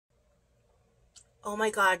Oh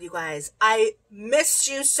my God, you guys, I missed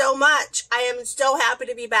you so much. I am so happy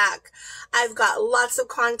to be back. I've got lots of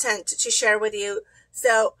content to share with you.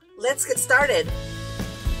 So let's get started.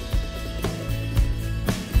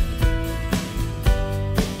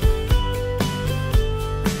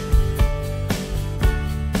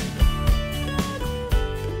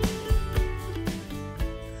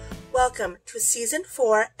 Welcome to Season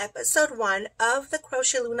 4, Episode 1 of the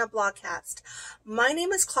Crochet Luna blogcast. My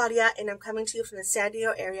name is Claudia, and I'm coming to you from the San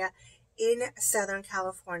Diego area in Southern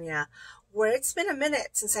California, where it's been a minute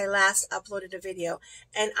since I last uploaded a video,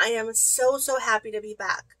 and I am so happy to be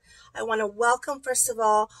back. I want to welcome, first of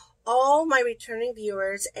all my returning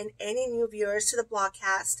viewers and any new viewers to the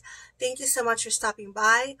blogcast. Thank you so much for stopping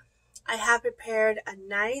by. I have prepared a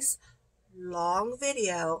nice, long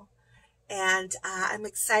video, and I'm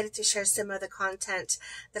excited to share some of the content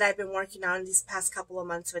that I've been working on these past couple of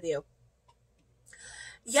months with you.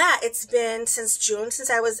 Yeah, it's been since June since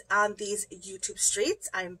I was on these YouTube streets.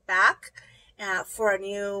 I'm back for a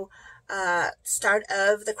new start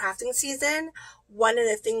of the crafting season. One of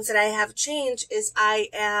the things that I have changed is I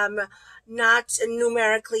am not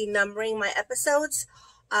numerically numbering my episodes.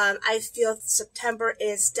 I feel September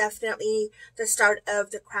is definitely the start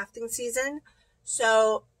of the crafting season.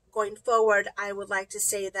 So going forward, I would like to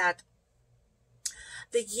say that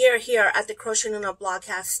the year here at the Crochet Luna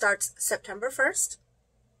blogcast starts September 1st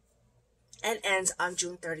and ends on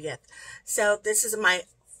June 30th. So this is my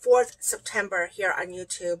 4th September here on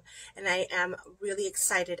YouTube, and I am really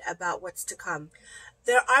excited about what's to come.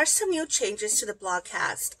 There are some new changes to the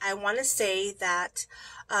blogcast. I want to say that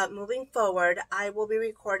moving forward, I will be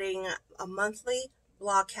recording a monthly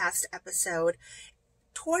blogcast episode.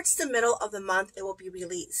 Towards the middle of the month, it will be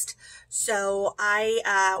released. So I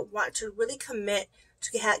want to really commit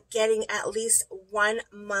to getting at least one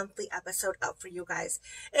monthly episode up for you guys.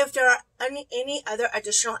 If there are any other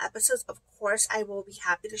additional episodes, of course, I will be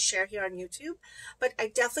happy to share here on YouTube. But I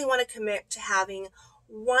definitely want to commit to having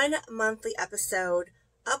one monthly episode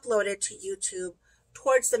uploaded to YouTube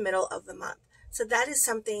towards the middle of the month. So that is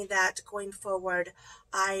something that going forward,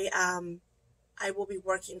 I will be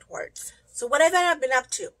working towards. So what have I been up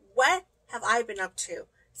to? What have I been up to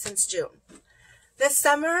since June? This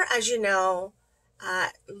summer, as you know,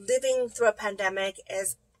 living through a pandemic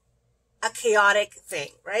is a chaotic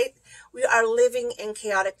thing, right? We are living in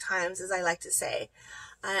chaotic times, as I like to say.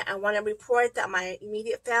 I want to report that my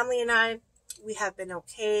immediate family and I, we have been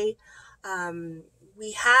okay.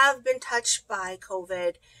 We have been touched by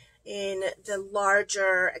COVID in the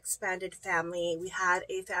larger expanded family. We had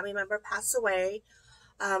a family member pass away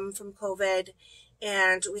from COVID,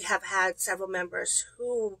 and we have had several members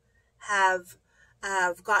who have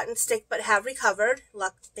gotten sick but have recovered,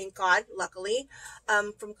 thank God, luckily,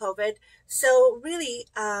 from COVID. So really,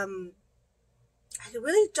 I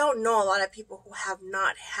really don't know a lot of people who have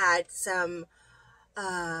not had some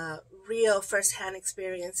real firsthand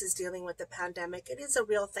experiences dealing with the pandemic. It is a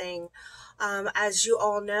real thing. As you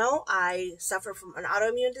all know, I suffer from an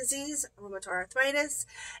autoimmune disease, rheumatoid arthritis,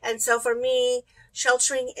 and so for me,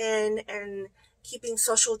 sheltering in and keeping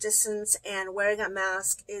social distance and wearing a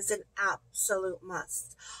mask is an absolute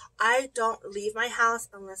must. I don't leave my house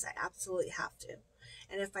unless I absolutely have to.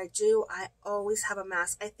 And if I do, I always have a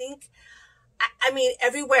mask. I think, I mean,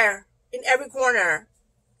 everywhere, in every corner,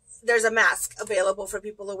 there's a mask available for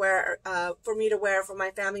people to wear, for me to wear, for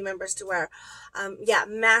my family members to wear. Yeah,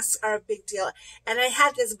 masks are a big deal. And I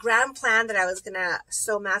had this grand plan that I was going to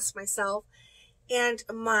sew masks myself. And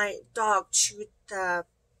my dog chewed the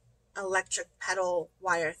electric pedal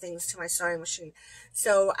wire things to my sewing machine.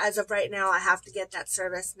 So as of right now, I have to get that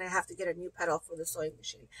service, and I have to get a new pedal for the sewing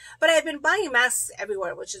machine. But I've been buying masks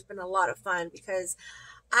everywhere, which has been a lot of fun because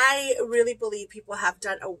I really believe people have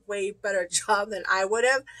done a way better job than I would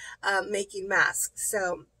have making masks.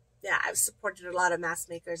 So yeah, I've supported a lot of mask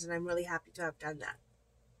makers, and I'm really happy to have done that.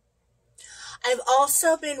 I've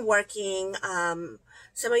also been working,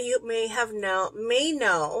 some of you may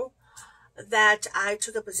know that I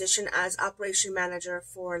took a position as operation manager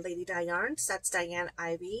for Lady Di Yarns. That's Diane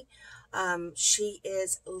Ivy. She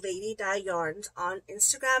is Lady Di Yarns on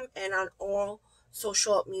Instagram and on all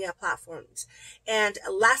social media platforms. And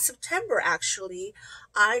last September, actually,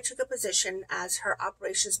 I took a position as her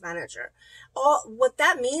operations manager. What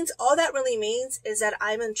that means, all that really means is that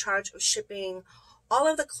I'm in charge of shipping all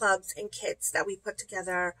of the clubs and kits that we put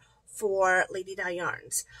together for Lady Di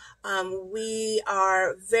Yarns. We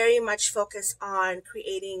are very much focused on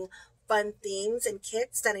creating fun themes and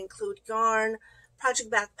kits that include yarn, project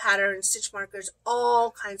back patterns, stitch markers,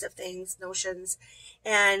 all kinds of things, notions.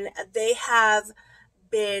 And they have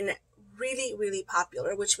been really, really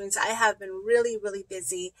popular, which means I have been really, really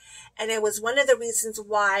busy. And it was one of the reasons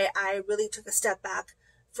why I really took a step back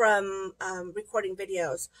from recording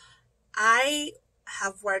videos. I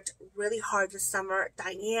have worked really hard this summer.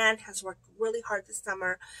 Diane has worked really hard this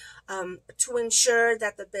summer to ensure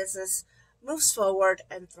that the business moves forward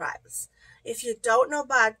and thrives. If you don't know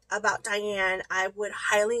about Diane, I would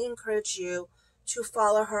highly encourage you to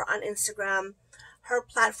follow her on Instagram. Her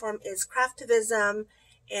platform is Craftivism,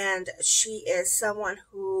 and she is someone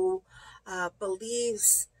who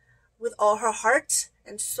believes with all her heart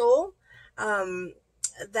and soul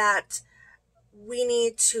that we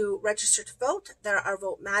need to register to vote, that our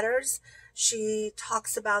vote matters. She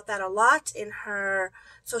talks about that a lot in her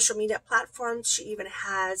social media platforms. She even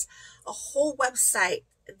has a whole website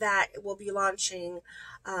that will be launching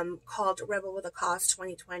called Rebel with a Cause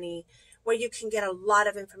 2020, where you can get a lot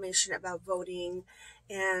of information about voting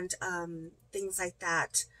and things like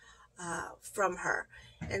that from her.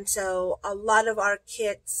 And so a lot of our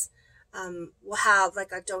kits will have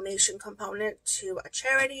like a donation component to a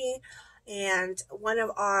charity. And one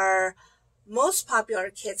of our most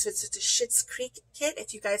popular kits is the Schitt's Creek kit.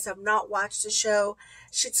 If you guys have not watched the show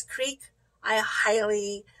Schitt's Creek, I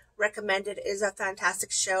highly recommend it. It is a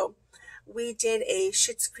fantastic show. We did a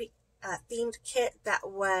Schitt's Creek themed kit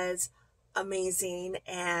that was amazing,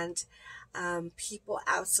 and people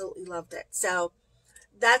absolutely loved it. So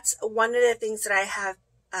that's one of the things that I have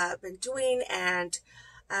been doing, and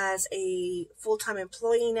as a full-time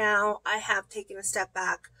employee now, I have taken a step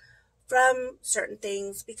back from certain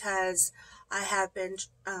things because I have been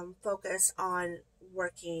focused on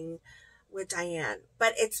working with Diane.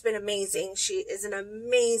 But it's been amazing. She is an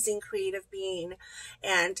amazing creative being,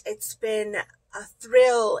 and it's been a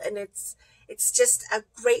thrill, and it's just a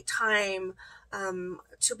great time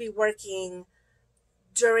to be working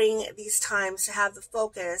during these times, to have the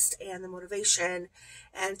focus and the motivation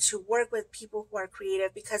and to work with people who are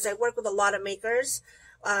creative, because I work with a lot of makers.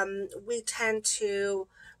 We tend to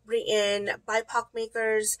bring in BIPOC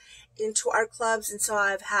makers into our clubs, and so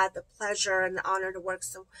I've had the pleasure and the honor to work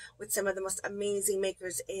with some of the most amazing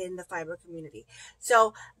makers in the fiber community.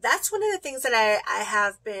 So that's one of the things that I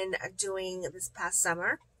have been doing this past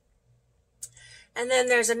summer. And then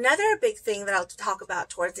there's another big thing that I'll talk about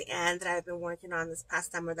towards the end that I've been working on this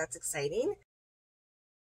past summer that's exciting.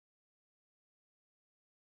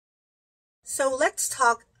 So let's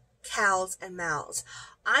talk Cals and Mals.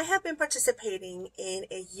 I have been participating in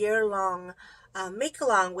a year-long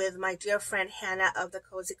make-along with my dear friend Hannah of the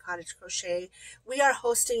Cozy Cottage Crochet. We are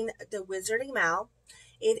hosting the Wizarding Mal.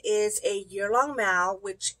 It is a year-long mal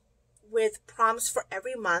with prompts for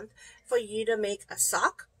every month for you to make a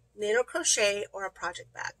sock, knit or crochet, or a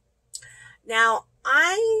project bag. Now,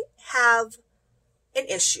 I have an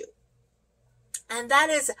issue, and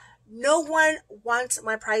that is no one wants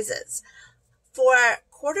my prizes. For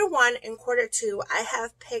quarter one and quarter two, I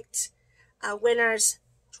have picked winners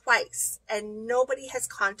twice, and nobody has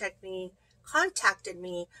contacted me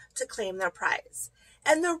to claim their prize.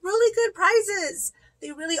 And they're really good prizes.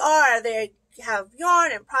 They really are. They have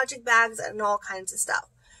yarn and project bags and all kinds of stuff.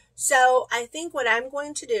 So I think what I'm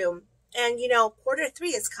going to do, and quarter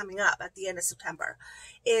three is coming up at the end of September,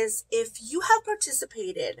 is if you have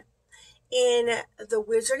participated in the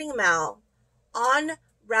Wizarding Mal on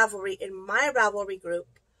Ravelry, in my Ravelry group,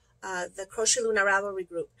 the Crochet Luna Ravelry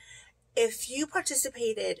group, if you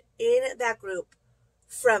participated in that group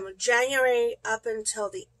from January up until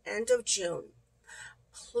the end of June,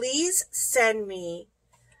 please send me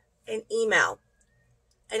an email,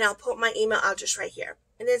 and I'll put my email address right here.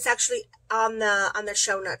 And it's actually on the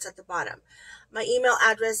show notes at the bottom. My email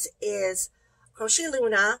address is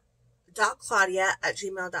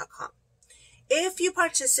crochetluna.claudia@gmail.com. If you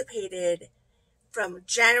participated from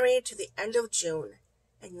January to the end of June,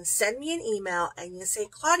 and you send me an email and you say,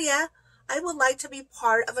 Claudia, I would like to be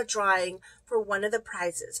part of a drawing for one of the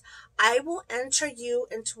prizes, I will enter you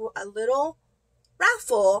into a little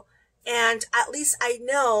raffle, and at least I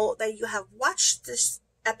know that you have watched this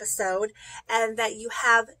episode and that you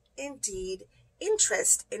have indeed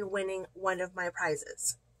interest in winning one of my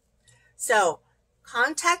prizes. So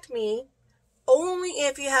contact me only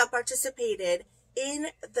if you have participated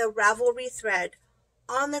in the Ravelry thread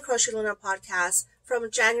on the Crochet Luna podcast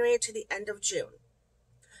from January to the end of June.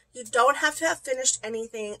 You don't have to have finished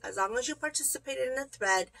anything. As long as you participated in the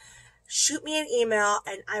thread, shoot me an email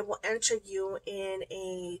and I will enter you in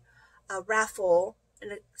a raffle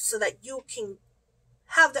so that you can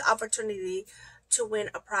have the opportunity to win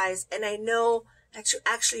a prize. And I know that you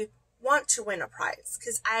actually want to win a prize,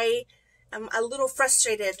 because I am a little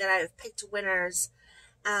frustrated that I've picked winners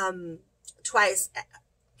twice.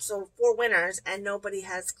 so 4 winners, and nobody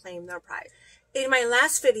has claimed their prize. In my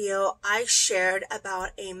last video, I shared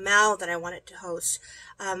about a MAL that I wanted to host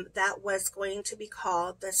that was going to be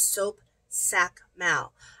called the Soap Sack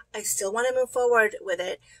MAL. I still want to move forward with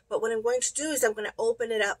it, but what I'm going to do is I'm going to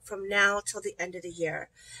open it up from now till the end of the year.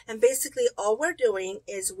 And basically all we're doing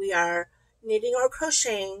is we are knitting or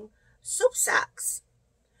crocheting soap sacks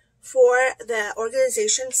for the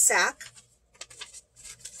organization SAC.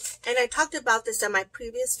 And I talked about this in my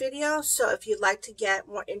previous video, so if you'd like to get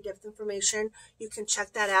more in-depth information, you can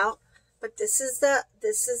check that out. But this is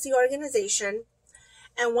the organization,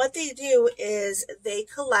 and what they do is they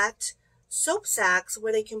collect soap sacks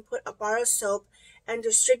where they can put a bar of soap and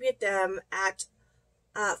distribute them at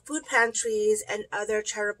food pantries and other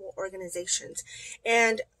charitable organizations.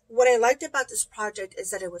 And what I liked about this project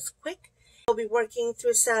is that it was quick. I'll be working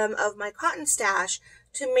through some of my cotton stash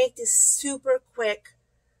to make these super quick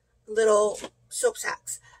little soap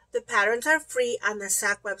sacks. The patterns are free on the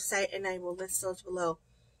SAC website, and I will list those below.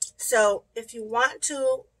 So if you want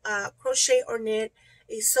to crochet or knit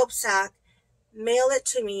a soap sack, mail it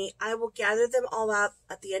to me. I will gather them all up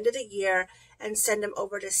at the end of the year and send them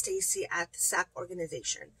over to Stacy at the SAC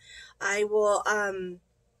organization. I will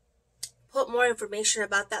put more information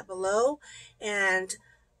about that below, and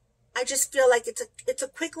I just feel like it's a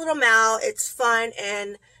quick little MAL. It's fun,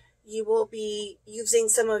 and you will be using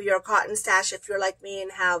some of your cotton stash. If you're like me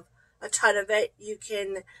and have a ton of it, you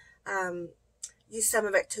can use some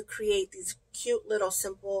of it to create these cute little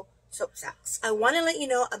simple soap sacks. I want to let you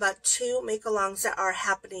know about 2 make-alongs that are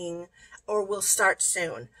happening or will start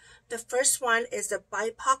soon. The first one is the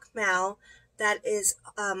BIPOC MAL that is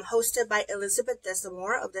hosted by Elizabeth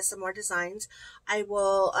Desamore of Desamore Designs. I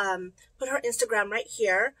will put her Instagram right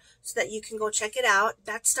here so that you can go check it out.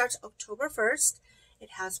 That starts October 1st.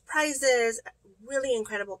 It has prizes, really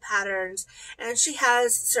incredible patterns, and she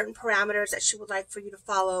has certain parameters that she would like for you to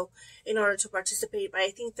follow in order to participate. But I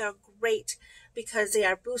think they're great because they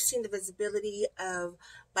are boosting the visibility of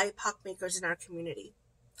BIPOC makers in our community.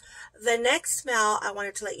 The next MAL I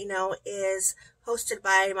wanted to let you know is hosted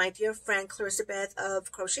by my dear friend Clarissa Beth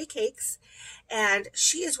of Crochet Cakes, and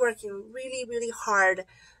she is working really, really hard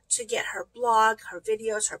to get her blog, her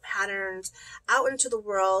videos, her patterns out into the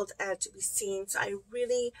world and to be seen. So I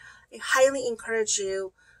highly encourage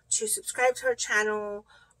you to subscribe to her channel,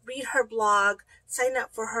 read her blog, sign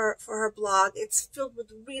up for her blog. It's filled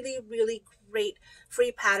with really, really great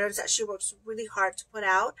free patterns that she works really hard to put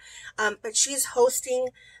out. But she's hosting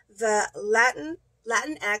the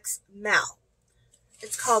Latinx MAL.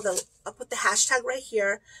 It's called I'll put the hashtag right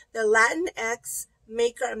here, the Latinx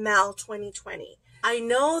Maker MAL 2020. I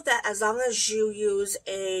know that as long as you use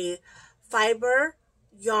a fiber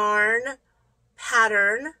yarn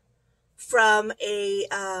pattern from a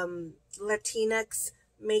Latinx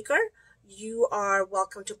maker, you are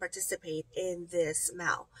welcome to participate in this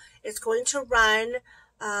MAL. It's going to run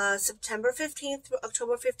September 15th through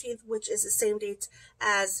October 15th, which is the same date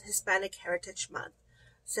as Hispanic Heritage Month.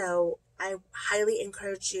 So I highly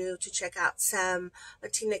encourage you to check out some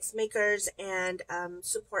Latinx makers and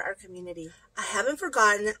support our community. I haven't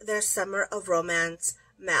forgotten their Summer of Romance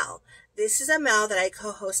MAL. This is a MAL that I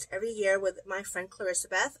co-host every year with my friend Clarissa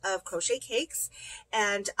Beth of Crochet Cakes,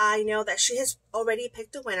 and I know that she has already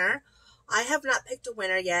picked a winner. I have not picked a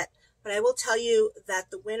winner yet, but I will tell you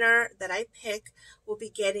that the winner that I pick will be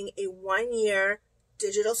getting a 1-year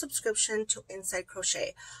digital subscription to Inside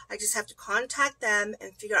Crochet. I just have to contact them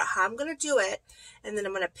and figure out how I'm going to do it, and then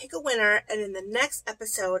I'm going to pick a winner, and in the next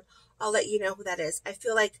episode I'll let you know who that is. I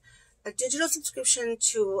feel like a digital subscription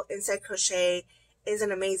to Inside Crochet is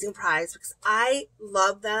an amazing prize because I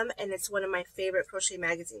love them and it's one of my favorite crochet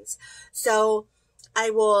magazines. So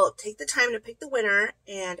I will take the time to pick the winner,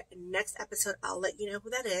 and next episode I'll let you know who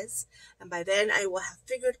that is, and by then I will have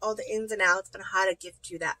figured all the ins and outs on how to gift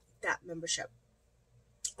you that membership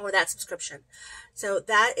or that subscription. So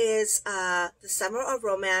that is the Summer of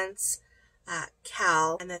Romance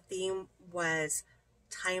Cal, and the theme was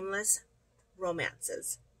Timeless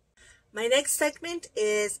Romances. My next segment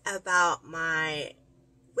is about my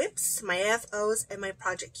whips, my AFOs, and my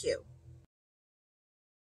Project Q.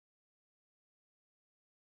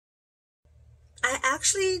 I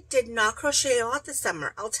actually did not crochet a lot this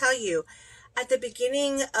summer. I'll tell you, at the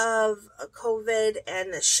beginning of COVID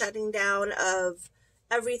and the shutting down of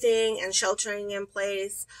everything and sheltering in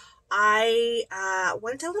place, I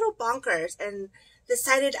went a little bonkers and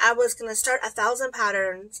decided I was going to start 1,000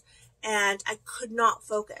 patterns, and I could not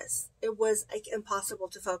focus. It was like impossible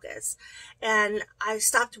to focus. And I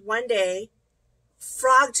stopped one day,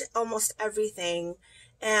 frogged almost everything,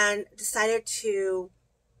 and decided to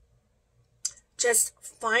just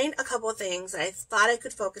find a couple of things that I thought I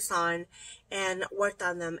could focus on and worked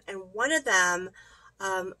on them. And one of them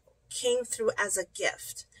came through as a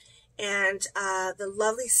gift. And the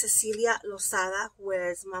lovely Cecilia Lozada, who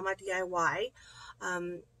is Mama DIY,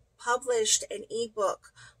 published an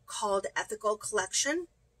ebook called Ethical Collection.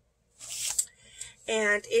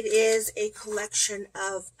 And it is a collection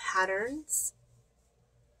of patterns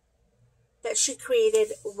that she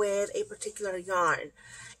created with a particular yarn.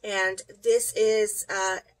 And this is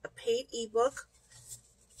a paid ebook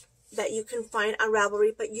that you can find on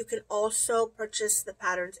Ravelry, but you can also purchase the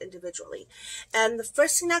patterns individually. And the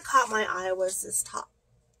first thing that caught my eye was this top.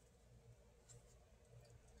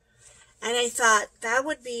 And I thought that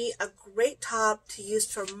would be a great top to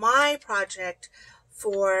use for my project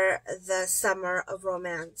for the Summer of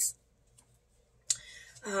Romance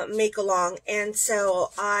make along. And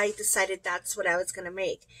so I decided that's what I was going to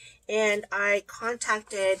make. And I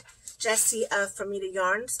contacted Jessie of Formita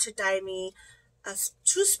Yarns to dye me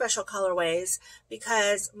two special colorways,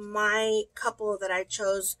 because my couple that I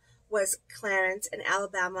chose was Clarence and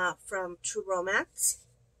Alabama from True Romance.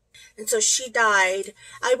 And so she dyed.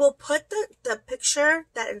 I will put the picture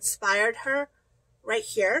that inspired her right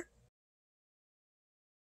here.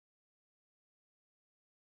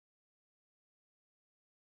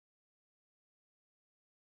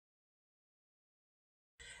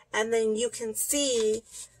 And then you can see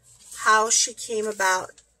how she came about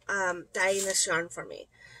dyeing this yarn for me.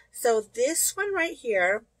 So this one right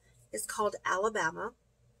here is called Alabama.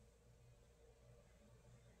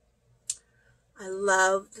 I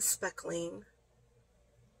love the speckling.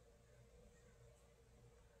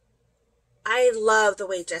 I love the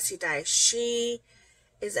way Jessie dyes. She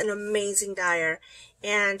is an amazing dyer.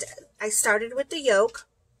 And I started with the yoke.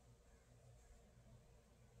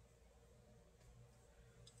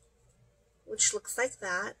 Which looks like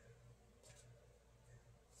that.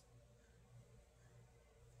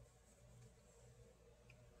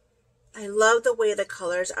 I love the way the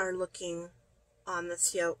colors are looking on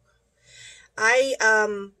this yoke.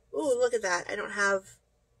 Ooh, look at that. I don't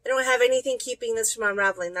have anything keeping this from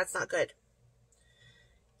unraveling. That's not good.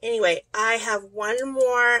 Anyway, I have one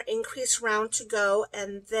more increase round to go,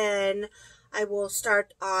 and then I will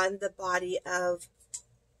start on the body of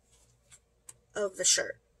the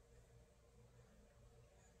shirt.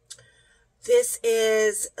 This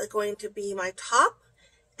is going to be my top,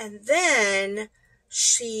 and then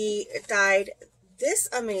she dyed this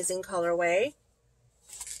amazing colorway,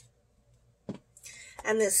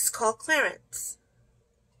 and this is called Clarence.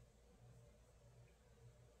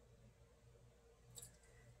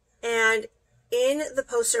 And in the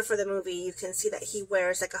poster for the movie, you can see that he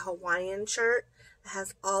wears like a Hawaiian shirt that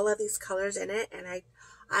has all of these colors in it, and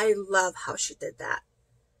I love how she did that.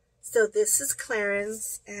 So this is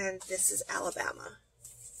Clarence, and this is Alabama.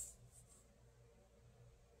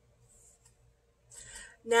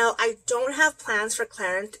 Now, I don't have plans for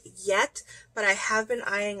Clarence yet, but I have been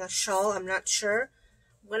eyeing a shawl. I'm not sure.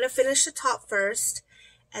 I'm going to finish the top first,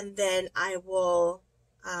 and then I will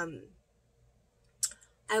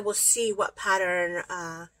see what pattern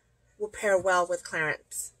will pair well with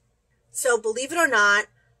Clarence. So, believe it or not,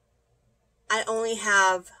 I only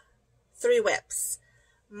have 3 whips.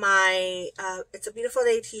 My It's a Beautiful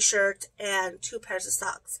Day t-shirt and 2 pairs of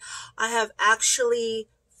socks. I have actually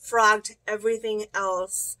frogged everything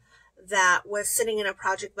else that was sitting in a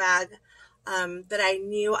project bag that I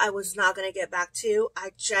knew I was not going to get back to.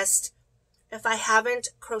 If I haven't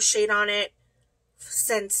crocheted on it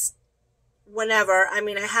since whenever, I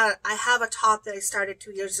mean, I have a top that I started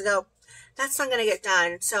 2 years ago. That's not going to get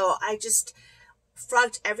done. So I just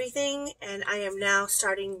frogged everything, and I am now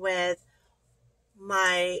starting with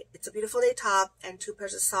my It's a Beautiful Day top and 2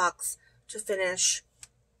 pairs of socks to finish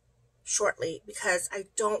shortly, because I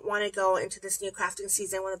don't want to go into this new crafting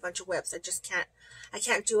season with a bunch of whips. I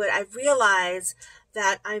can't do it. I realize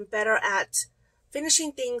that I'm better at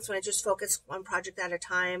finishing things when I just focus one project at a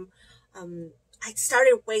time. I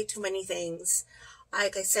started way too many things.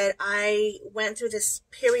 Like I said, I went through this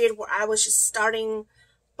period where I was just starting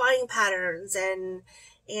buying patterns and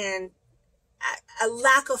a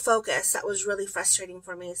lack of focus that was really frustrating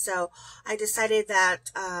for me. So I decided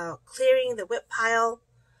that clearing the whip pile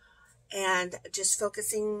and just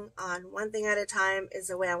focusing on one thing at a time is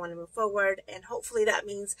the way I want to move forward. And hopefully that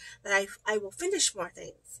means that I will finish more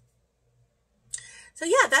things. So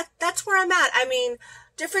yeah, that's where I'm at. I mean,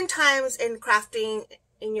 different times in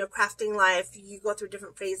your crafting life, you go through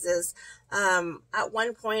different phases. At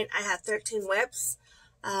one point, I had 13 whips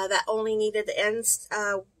that only needed the ends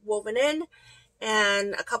woven in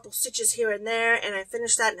and a couple stitches here and there, and I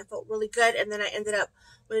finished that and it felt really good. And then I ended up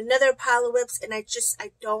with another pile of whips, and I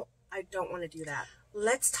don't want to do that.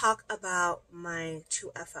 Let's talk about my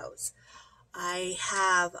two FOs. I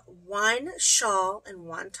have one shawl and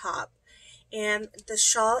one top, and the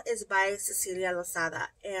shawl is by Cecilia Lozada,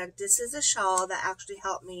 and this is a shawl that actually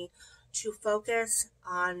helped me to focus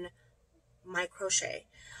on my crochet.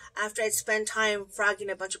 After I'd spent time frogging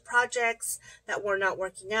a bunch of projects that were not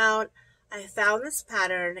working out, I found this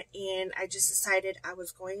pattern, and I just decided I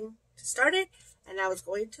was going to start it and I was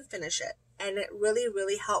going to finish it. And it really,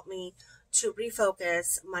 really helped me to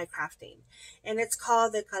refocus my crafting. And it's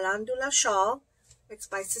called the Calendula Shawl. It's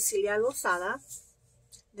by Cecilia Lozada.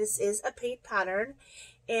 This is a paint pattern,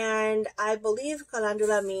 and I believe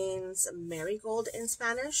calendula means marigold in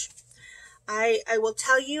Spanish. I will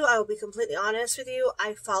tell you, I will be completely honest with you,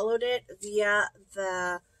 I followed it via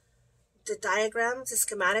the diagrams, the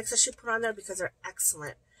schematics that she put on there, because they're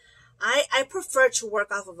excellent. I prefer to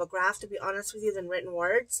work off of a graph, to be honest with you, than written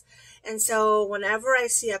words. And so whenever I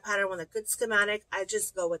see a pattern with a good schematic, I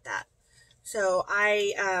just go with that. So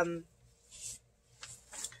I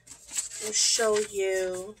will show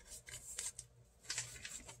you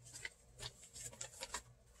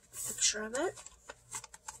a picture of it.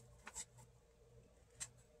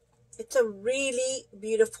 It's a really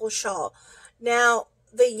beautiful shawl. Now,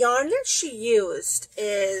 the yarn that she used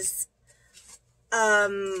is,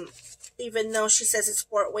 even though she says it's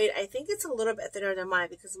sport weight, I think it's a little bit thinner than mine,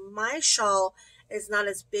 because my shawl is not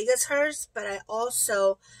as big as hers, but I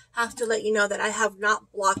also have to let you know that I have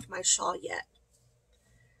not blocked my shawl yet.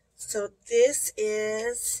 So this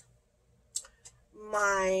is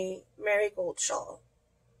my marigold shawl.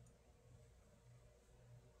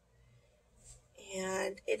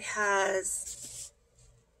 And it has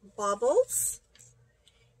bobbles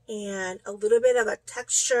and a little bit of a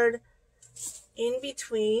textured in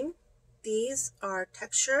between. These are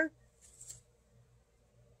textured.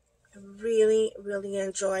 I really, really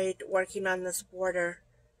enjoyed working on this border.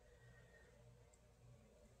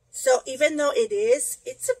 So even though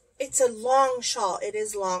it's a long shawl, it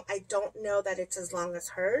is long. I don't know that it's as long as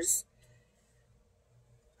hers.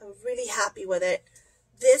 I'm really happy with it.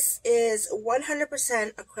 This is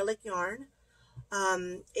 100% acrylic yarn.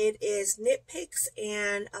 It is Knit Picks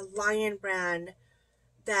and a Lion brand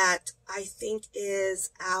that I think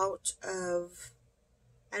is out of,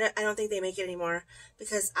 I don't think they make it anymore,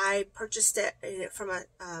 because I purchased it from a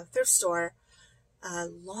thrift store a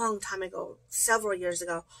long time ago, several years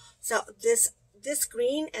ago. So this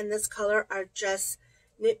green and this color are just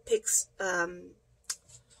Knit Picks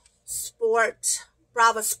Sport,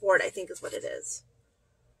 Brava Sport, I think is what it is.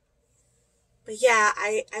 But yeah,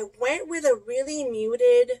 I went with a really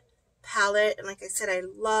muted palette, and like I said, I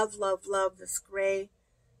love, love, love this gray.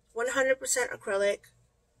 100% acrylic.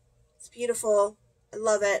 It's beautiful. I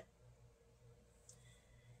love it.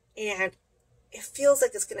 And it feels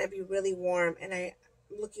like it's going to be really warm, and I'm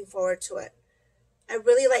looking forward to it. I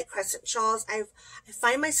really like crescent shawls. I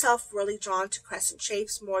find myself really drawn to crescent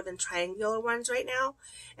shapes more than triangular ones right now.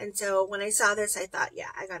 And so when I saw this, I thought,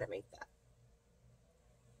 yeah, I got to make that.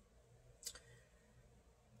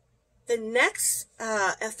 The next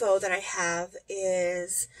FO that I have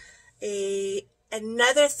is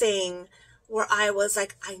another thing where I was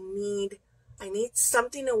like, I need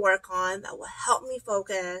something to work on that will help me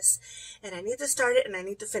focus, and I need to start it and I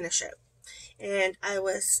need to finish it. And I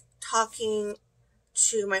was talking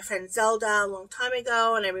to my friend Zelda a long time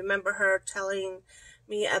ago, and I remember her telling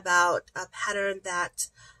me about a pattern that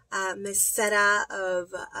Miss Seta of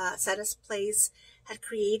Seta's Place had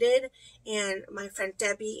created, and my friend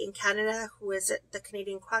Debbie in Canada, who is the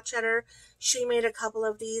Canadian crocheter, she made a couple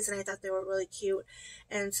of these, and I thought they were really cute.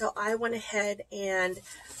 And so I went ahead and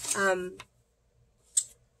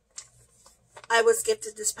I was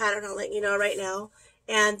gifted this pattern. I'll let you know right now.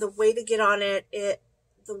 And the way to get on it,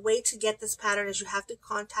 the way to get this pattern is you have to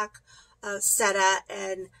contact Seta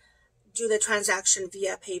and do the transaction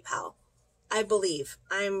via PayPal. I believe.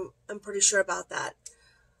 I'm pretty sure about that.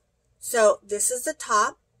 So this is the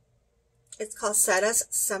top. It's called Seta's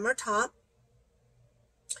Summer Top.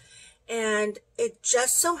 And it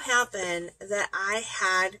just so happened that I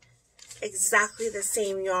had exactly the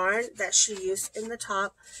same yarn that she used in the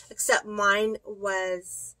top, except mine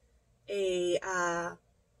was a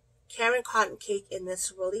Karen cotton cake in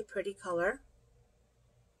this really pretty color.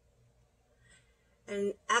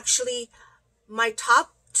 And actually, my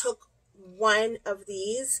top took one of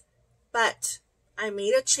these, but I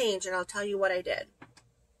made a change, and I'll tell you what I did.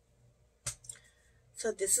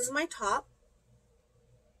 So this is my top.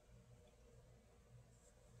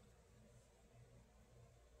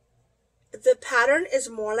 The pattern is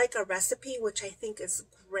more like a recipe, which I think is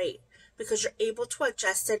great, because you're able to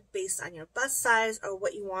adjust it based on your bust size or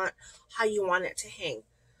what you want, how you want it to hang.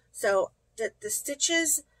 So the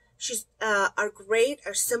stitches are great,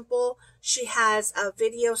 are simple. She has a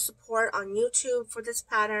video support on YouTube for this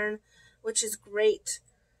pattern, which is great.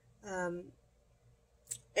 And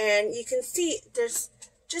you can see there's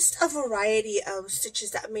just a variety of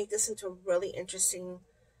stitches that make this into a really interesting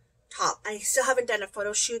top. I still haven't done a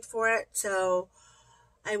photo shoot for it, so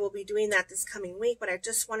I will be doing that this coming week, but I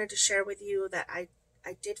just wanted to share with you that I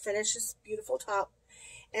did finish this beautiful top.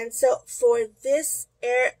 And so for this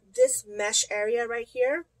mesh area right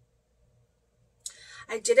here,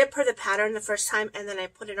 I did it per the pattern the first time, and then I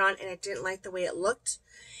put it on and I didn't like the way it looked.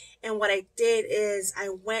 And what I did is I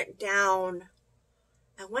went down,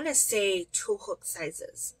 I want to say 2 hook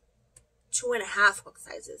sizes, 2.5 hook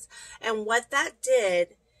sizes. And what that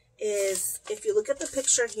did is, if you look at the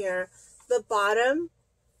picture here, the bottom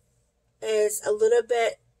is a little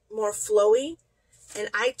bit more flowy, and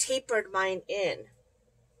I tapered mine in.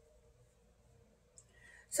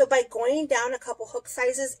 So by going down a couple hook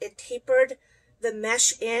sizes, it tapered the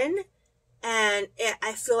mesh in, and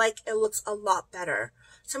I feel like it looks a lot better.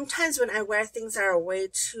 Sometimes when I wear things that are way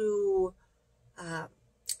too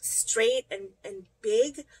straight and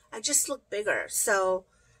big, I just look bigger. So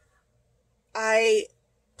I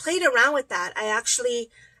played around with that.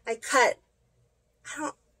 I cut,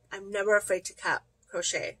 I'm never afraid to cut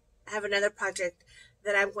crochet. I have another project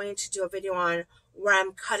that I'm going to do a video on where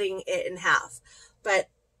I'm cutting it in half. But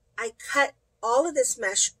I cut all of this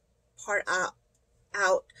mesh part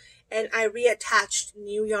out and I reattached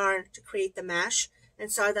new yarn to create the mesh.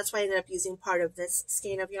 And so that's why I ended up using part of this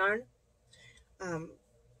skein of yarn.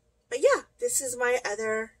 But yeah, this is my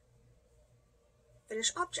other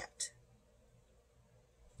finished object.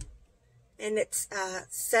 And it's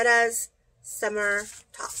Segares Summer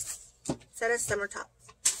Top. Segares Summer Top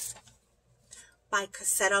by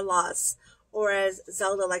Cassetta Laws, or as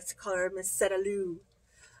Zelda likes to call her, Miss Seta Lou.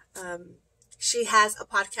 She has a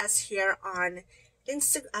podcast here on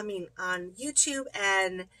on YouTube,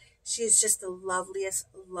 and she's just the loveliest.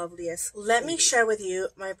 Let me share with you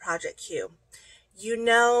my project Hue. You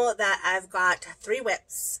know that I've got 3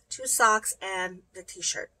 whips, 2 socks, and the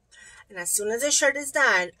t-shirt. And as soon as the shirt is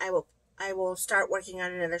done, I will start working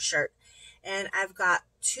on another shirt. And I've got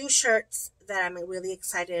 2 shirts that I'm really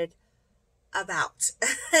excited about.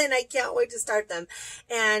 And I can't wait to start them.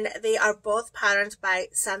 And they are both patterns by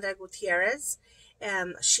Sandra Gutierrez.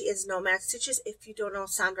 She is Nomad Stitches. If you don't know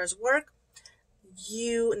Sandra's work,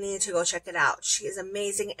 you need to go check it out. She is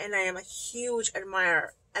amazing, and I am a huge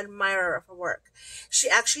admirer of her work. She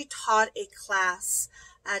actually taught a class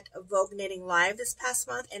at Vogue Knitting Live this past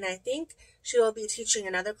month, and I think she will be teaching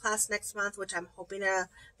another class next month, which I'm hoping to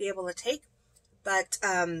be able to take. But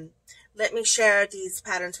let me share these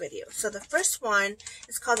patterns with you. So the first one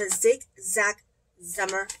is called a Zigzag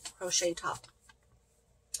Summer Crochet Top.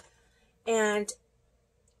 And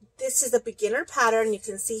this is a beginner pattern. You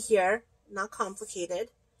can see here, not complicated.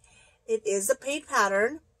 It is a paid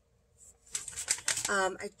pattern.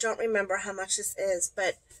 I don't remember how much this is,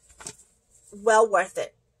 but well worth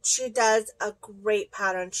it. She does a great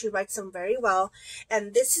pattern. She writes them very well.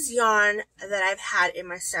 And this is yarn that I've had in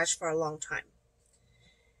my stash for a long time.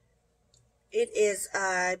 It is,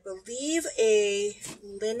 I believe, a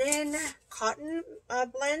linen cotton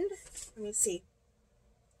blend. Let me see.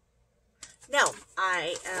 No,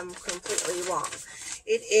 I am completely wrong.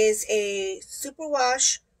 It is a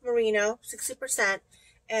superwash merino, 60%,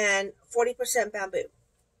 and 40% bamboo.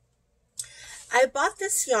 I bought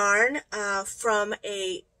this yarn from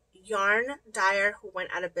a yarn dyer who went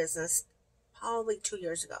out of business probably 2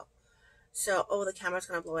 years ago. So, oh, the camera's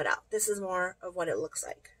going to blow it out. This is more of what it looks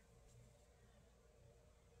like.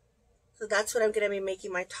 So that's what I'm going to be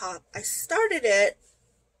making my top. I started it,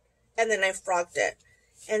 and then I frogged it.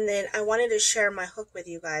 And then I wanted to share my hook with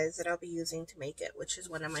you guys that I'll be using to make it, which is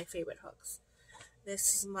one of my favorite hooks.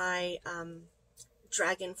 This is my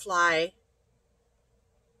Dragonfly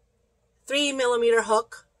 3mm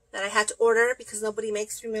hook that I had to order because nobody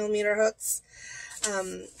makes 3mm hooks.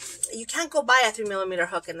 You can't go buy a 3mm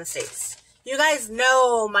hook in the States. You guys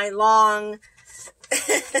know my long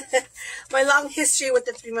my long history with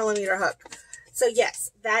the 3mm hook. So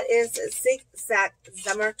yes, that is a Zigzag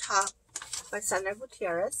Summer Top by Sandra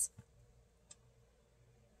Gutierrez.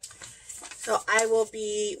 So I will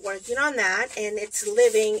be working on that, and it's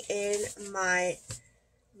living in my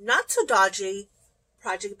not so dodgy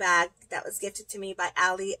project bag that was gifted to me by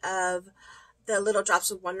Allie of the Little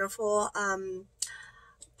Drops of Wonderful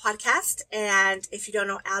podcast. And if you don't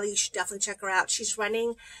know Allie, you should definitely check her out. She's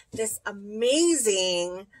running this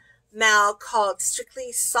amazing mal called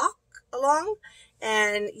Strictly Sock along,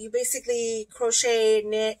 and you basically crochet,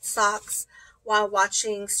 knit socks while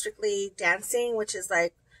watching Strictly Dancing, which is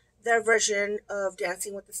like their version of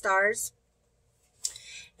Dancing with the Stars.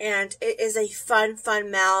 And it is a fun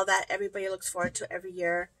mail that everybody looks forward to every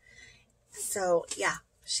year. So yeah,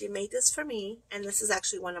 she made this for me, and this is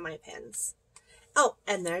actually one of my pins. Oh,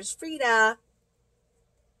 and there's Frida.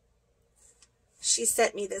 She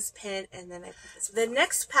sent me this pin, and then I put this. The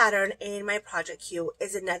next pattern in my project queue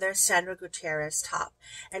is another Sandra Gutierrez top,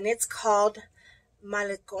 and it's called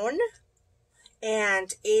Malecon,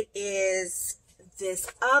 and it is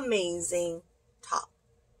this amazing top.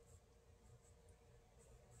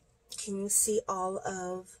 Can you see all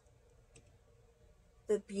of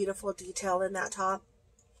the beautiful detail in that top?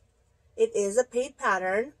 It is a paid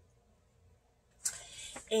pattern,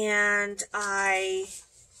 and I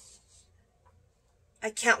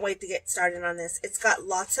can't wait to get started on this. It's got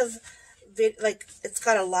lots of it's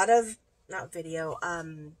got a lot of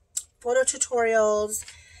photo tutorials.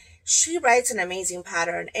 She writes an amazing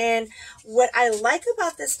pattern, and what I like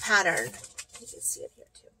about this pattern, you can see it here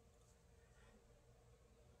too,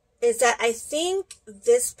 is that I think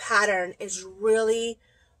this pattern is really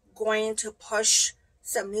going to push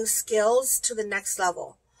some new skills to the next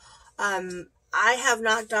level. I have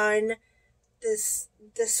not done this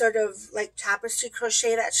sort of like tapestry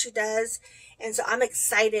crochet that she does, and so I'm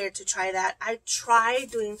excited to try that. I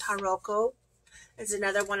tried doing Taroko. It's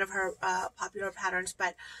another one of her popular patterns,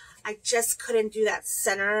 but I just couldn't do that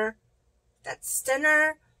center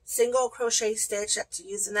single crochet stitch that's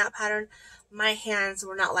used in that pattern. My hands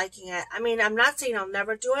were not liking it. I mean, I'm not saying I'll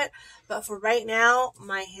never do it, but for right now,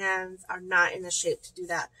 my hands are not in the shape to do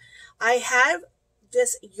that. I have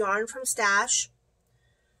this yarn from Stash.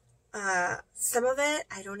 Some of it,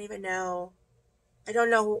 I don't even know. I don't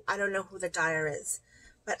know who the dyer is,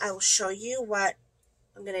 but I will show you what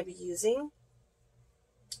I'm going to be using.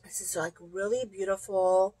 This is like really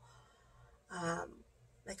beautiful,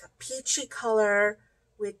 like a peachy color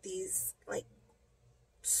with these like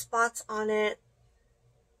spots on it.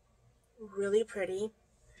 Really pretty.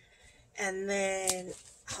 And then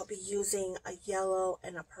I'll be using a yellow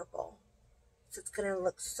and a purple. So it's going to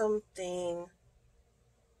look something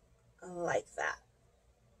like that.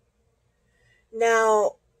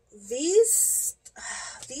 Now, these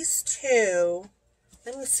two,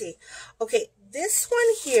 let me see. Okay, this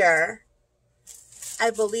one here,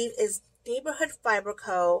 I believe is Neighborhood Fiber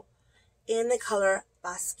Co. in the color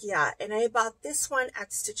Basquiat, and I bought this one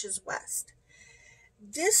at Stitches West.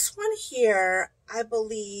 This one here, I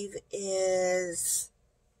believe, is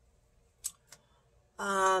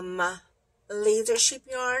Laser Sheep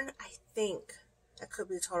yarn, I think. I could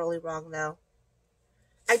be totally wrong though.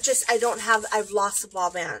 I've lost the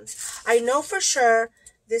ball bands. I know for sure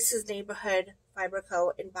this is Neighborhood Fiber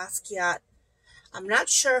Co. in Basquiat. I'm not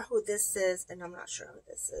sure who this is, and I'm not sure who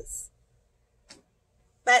this is.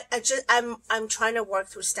 But I'm trying to work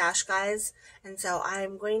through Stash, guys, and so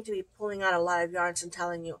I'm going to be pulling out a lot of yarns and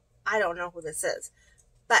telling you I don't know who this is.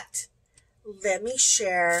 But let me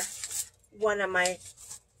share one of my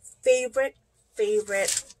favorite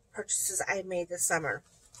purchases I made this summer.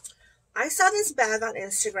 I saw this bag on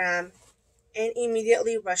Instagram and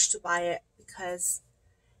immediately rushed to buy it because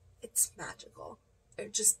it's magical.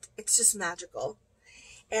 It's just magical.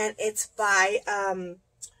 And it's by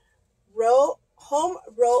Home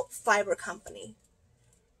Row Fiber Company.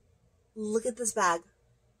 Look at this bag.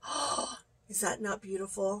 Is that not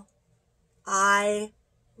beautiful? I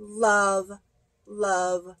love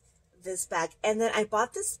this bag. And then I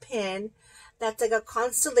bought this pin that's like a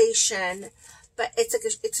constellation, but it's like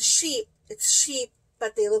it's a sheep. It's sheep,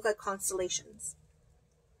 but they look like constellations.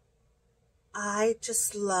 I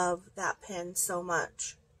just love that pin so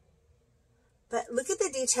much. But look at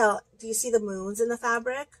the detail. Do you see the moons in the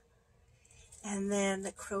fabric? And then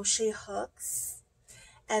the crochet hooks.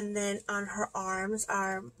 And then on her arms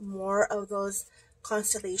are more of those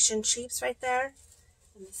constellation shapes right there.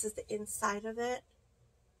 And this is the inside of it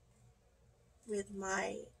with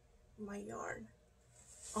my yarn.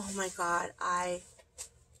 Oh my god, I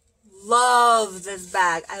love this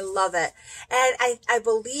bag. I love it. And I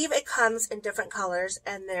believe it comes in different colors,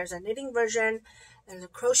 and there's a knitting version, there's a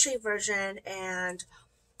crochet version, and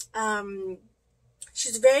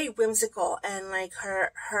she's very whimsical, and like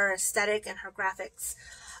her aesthetic and her graphics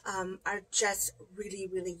are just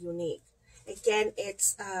really unique. Again,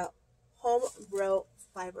 it's Home Row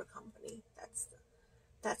Fiber Company.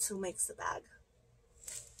 That's who makes the bag.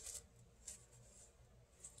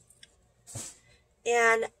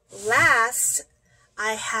 And last,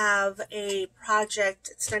 I have a project,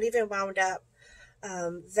 it's not even wound up,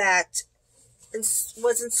 that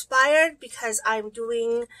was inspired because I'm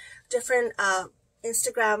doing different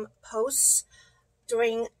Instagram posts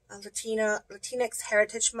during Latinx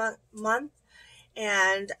Heritage Month,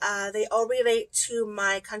 and they all relate to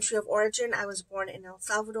my country of origin. I was born in El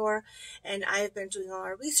Salvador, and I've been doing a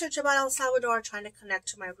lot of research about El Salvador, trying to connect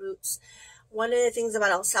to my roots. One of the things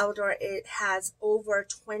about El Salvador, it has over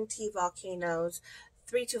 20 volcanoes,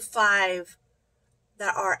 3 to 5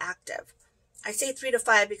 that are active. I say 3 to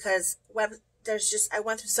 5 because I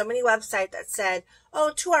went through so many websites that said,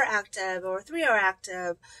 oh, 2 are active or 3 are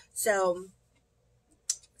active. So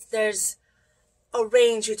there's a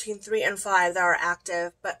range between 3 and 5 that are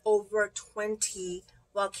active, but over 20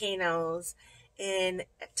 volcanoes in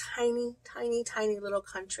a tiny, tiny, tiny little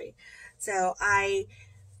country. So I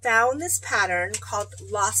found this pattern called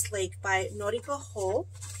Lost Lake by Noriko Ho.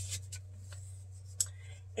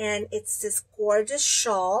 And it's this gorgeous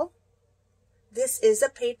shawl. This is a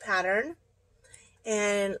paid pattern.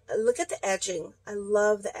 And look at the edging. I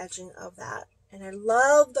love the edging of that. And I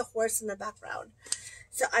love the horse in the background.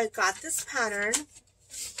 So I got this pattern,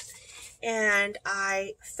 and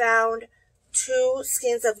I found 2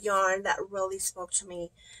 skeins of yarn that really spoke to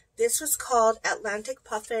me. This was called Atlantic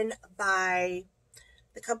Puffin by,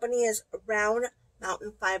 the company is Round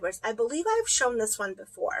Mountain Fibers. I believe I've shown this one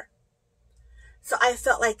before. So I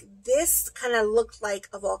felt like this kind of looked like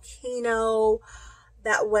a volcano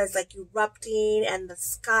that was like erupting, and the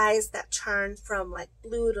skies that turned from like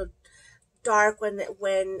blue to dark when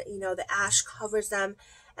you know the ash covers them.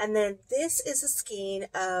 And then this is a skein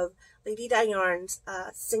of Lady Di Yarn's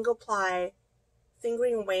single ply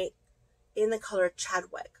fingering weight in the color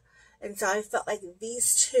Chadwick. And so I felt like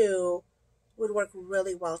these 2 would work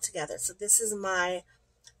really well together. So this is my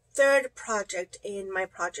 3rd project in my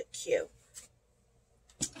project queue,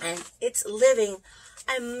 and it's living.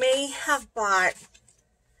 I may have bought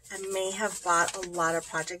a lot of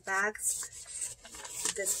project bags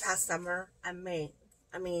this past summer. I mean,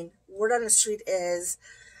 word on the street is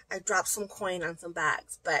I dropped some coin on some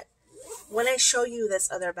bags, but when I show you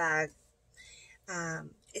this other bag,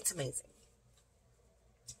 it's amazing.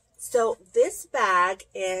 So this bag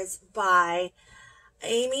is by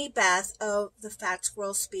Amy Beth of The Fat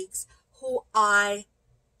Squirrel Speaks, who I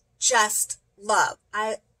just love.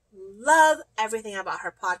 I love everything about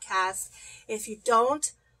her podcast. If you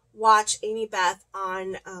don't watch Amy Beth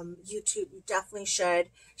on YouTube, you definitely should.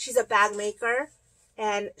 She's a bag maker,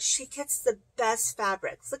 and she gets the best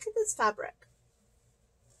fabrics. Look at this fabric.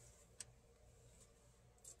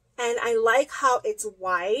 And I like how it's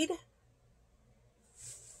wide.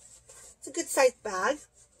 It's a good sized bag.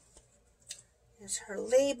 Here's her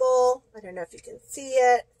label. I don't know if you can see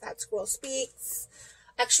it. Fat Squirrel Speaks.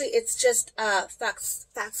 Actually, it's just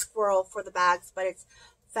Fat Squirrel for the bags, but it's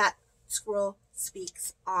Fat Squirrel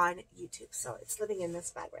Speaks on YouTube. So it's living in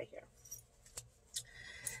this bag right here.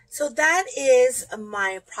 So that is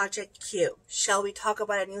my project queue. Shall we talk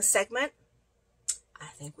about a new segment? I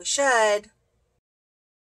think we should.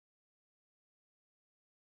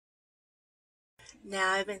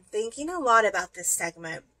 Now, I've been thinking a lot about this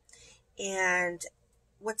segment, and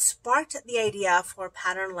what sparked the idea for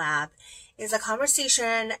Pattern Lab is a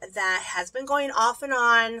conversation that has been going off and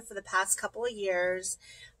on for the past couple of years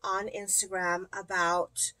on Instagram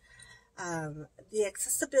about the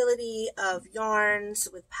accessibility of yarns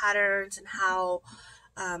with patterns, and how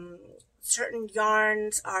certain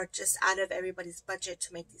yarns are just out of everybody's budget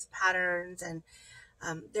to make these patterns. And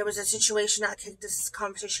there was a situation that kicked this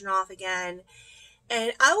conversation off again.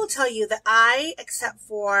 And I will tell you that I, except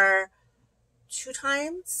for 3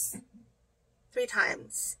 times,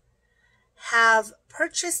 have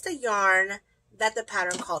purchased a yarn that the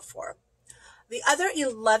pattern called for. The other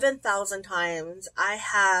 11,000 times, I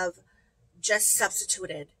have just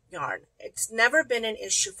substituted yarn. It's never been an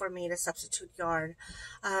issue for me to substitute yarn,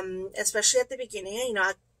 especially at the beginning. You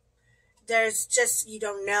know, there's just, you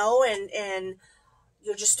don't know, and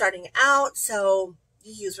you're just starting out, so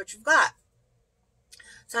you use what you've got.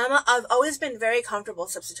 So I've always been very comfortable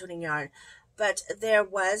substituting yarn, but there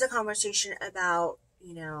was a conversation about,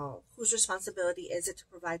 you know, whose responsibility is it to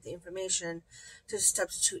provide the information to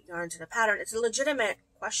substitute yarns in a pattern. It's a legitimate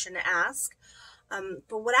question to ask.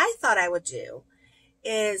 But what I thought I would do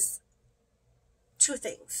is 2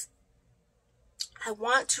 things. I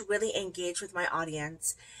want to really engage with my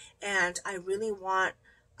audience, and I really want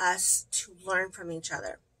us to learn from each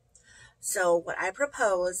other. So what I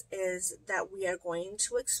propose is that we are going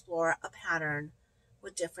to explore a pattern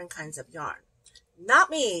with different kinds of yarn.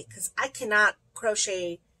 Not me, because I cannot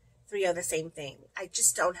crochet 3 of the same thing. I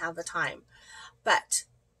just don't have the time. But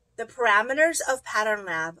the parameters of Pattern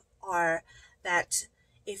Lab are that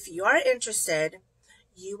If you are interested,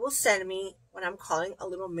 you will send me what I'm calling a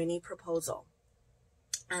little mini proposal.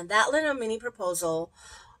 And that little mini proposal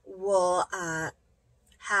will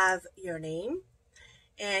have your name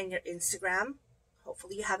and your Instagram.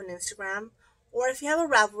 Hopefully you have an Instagram, or if you have a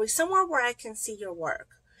Ravelry, somewhere where I can see your work.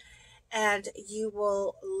 And you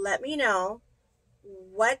will let me know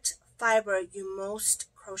what fiber you most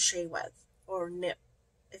crochet with, or knit,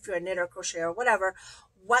 if you're a knitter, crochet, or whatever,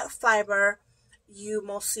 what fiber you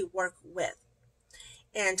mostly work with.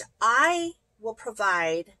 And I will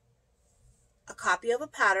provide a copy of a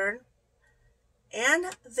pattern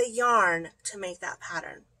and the yarn to make that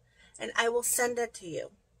pattern, and I will send it to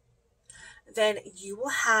you. Then you will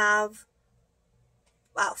have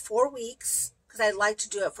about 4 weeks, because I'd like to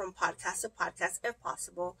do it from podcast to podcast if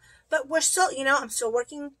possible, but we're still, I'm still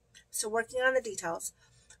working on the details,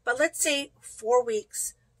 but let's say 4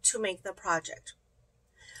 weeks to make the project.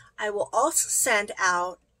 I will also send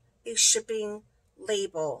out a shipping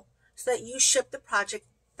label so that you ship the project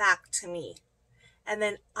back to me, and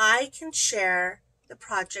then I can share the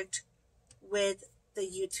project with the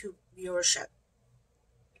YouTube viewership.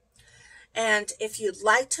 And if you'd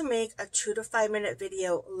like to make a 2 to 5 minute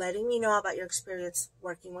video letting me know about your experience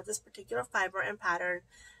working with this particular fiber and pattern,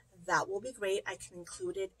 that will be great. I can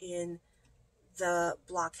include it in the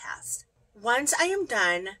blogcast. Once I am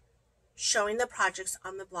done showing the projects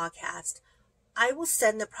on the blogcast, I will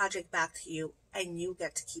send the project back to you and you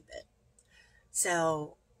get to keep it.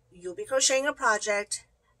 So you'll be crocheting a project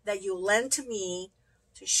that you lend to me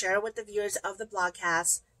to share with the viewers of the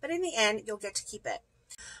blogcast, but in the end, you'll get to keep it.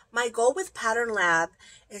 My goal with Pattern Lab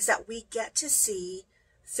is that we get to see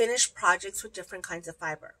finished projects with different kinds of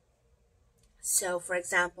fiber. So, for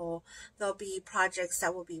example, there'll be projects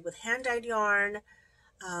that will be with hand-dyed yarn,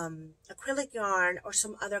 acrylic yarn, or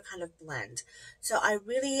some other kind of blend. So I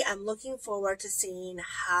really am looking forward to seeing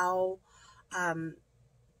how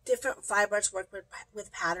different fibers work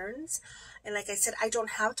with patterns. And like I said, I don't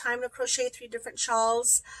have time to crochet 3 different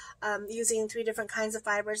shawls using 3 different kinds of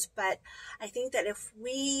fibers, but I think that if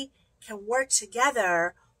we can work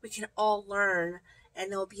together, we can all learn,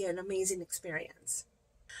 and it'll be an amazing experience.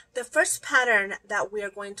 The first pattern that we are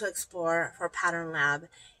going to explore for Pattern Lab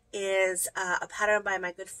is a pattern by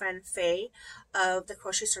my good friend Faye of the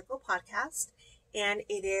Crochet Circle podcast, and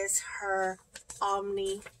it is her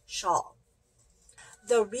Omni shawl.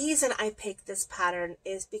 The reason I picked this pattern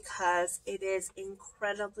is because it is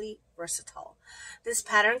incredibly versatile. This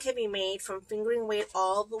pattern can be made from fingering weight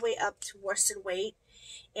all the way up to worsted weight,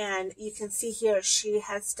 and you can see here she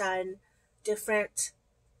has done different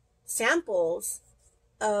samples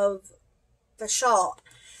of the shawl,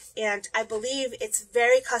 and I believe it's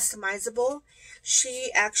very customizable. She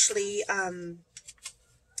actually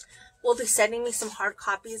will be sending me some hard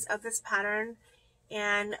copies of this pattern,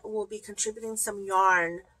 and will be contributing some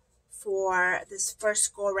yarn for this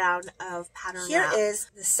first go around of Pattern Lab. Here is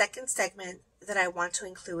the second segment that I want to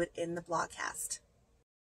include in the blogcast.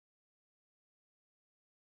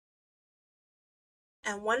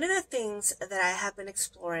 And one of the things that I have been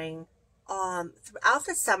exploring throughout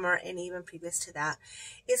the summer and even previous to that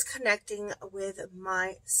is connecting with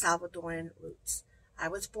my Salvadoran roots. I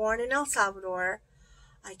was born in El Salvador.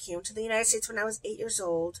 I came to the United States when I was 8 years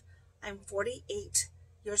old. I'm 48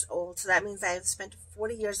 years old, so that means I've spent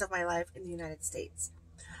 40 years of my life in the United States.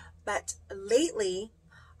 But lately,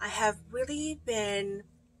 I have really been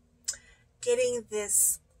getting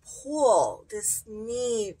this pull, this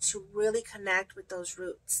need to really connect with those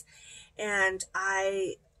roots. And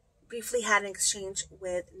I briefly had an exchange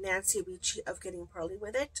with Nancy Ricci of Getting Pearly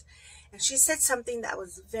with It, and she said something that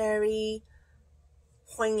was very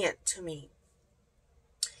poignant to me.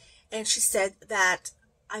 And she said that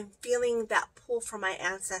I'm feeling that pull from my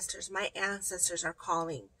ancestors. My ancestors are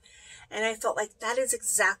calling. And I felt like that is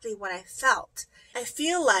exactly what I felt. I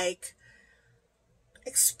feel like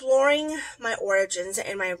exploring my origins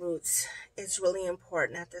and my roots is really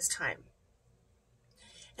important at this time.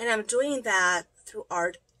 And I'm doing that through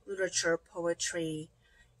art, literature, poetry,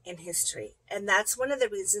 and history. And that's one of the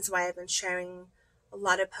reasons why I've been sharing a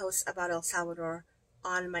lot of posts about El Salvador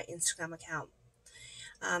on my Instagram account.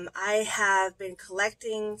 I have been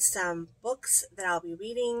collecting some books that I'll be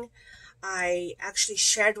reading. I actually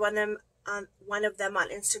shared one of them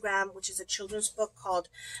on Instagram, which is a children's book called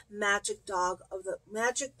Magic Dogs of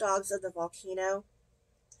the Volcano.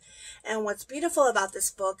 And what's beautiful about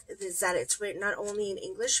this book is that it's written not only in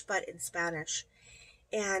English but in Spanish.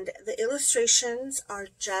 And the illustrations are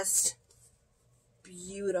just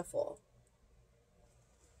beautiful.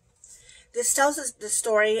 This tells us the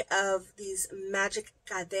story of these magic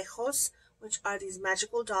cadejos, which are these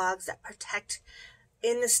magical dogs that protect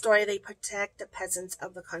in the story, they protect the peasants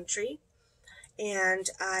of the country. And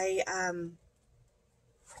I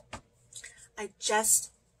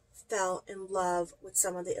just fell in love with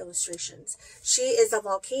some of the illustrations. She is a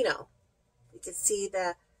volcano. You can see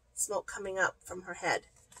the smoke coming up from her head.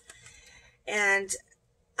 And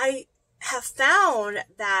I have found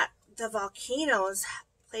that the volcanoes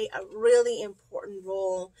play a really important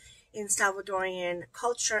role in Salvadorian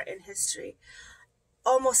culture and history.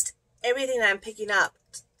 Almost everything that I'm picking up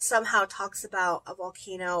somehow talks about a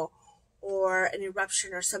volcano or an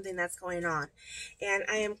eruption or something that's going on. And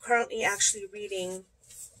I am currently actually reading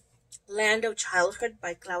Land of Childhood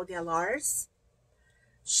by Claudia Lars.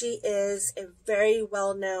 She is a very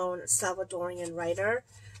well-known Salvadorian writer.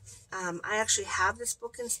 I actually have this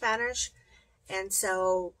book in Spanish, and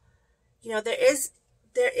so, you know, there is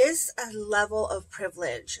a level of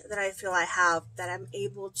privilege that I feel I have, that I'm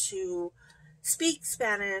able to speak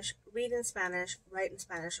Spanish, read in Spanish, write in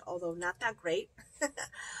Spanish, although not that great.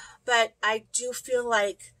 But I do feel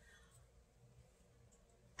like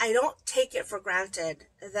I don't take it for granted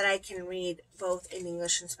that I can read both in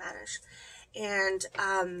English and Spanish. And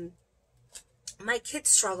my kids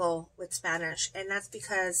struggle with Spanish, and that's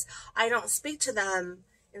because I don't speak to them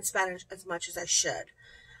in Spanish as much as I should.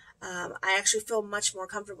 I actually feel much more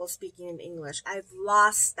comfortable speaking in English. I've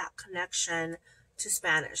lost that connection to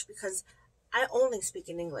Spanish because I only speak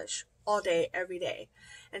in English all day, every day.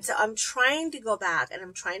 And so I'm trying to go back, and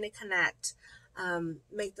I'm trying to connect,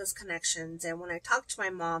 make those connections. And when I talk to my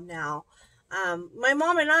mom now, my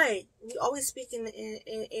mom and I, we always speak in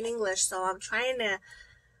English, so I'm trying to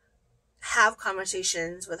have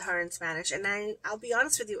conversations with her in Spanish, and I'll be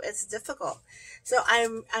honest with you, it's difficult. So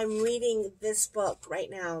I'm reading this book right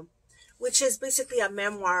now, which is basically a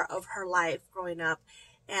memoir of her life growing up,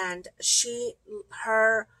 and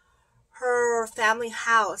her family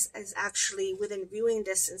house is actually within viewing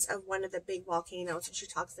distance of one of the big volcanoes, and she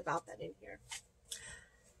talks about that in here.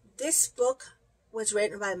 This book was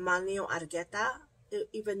written by Manlio Argueta.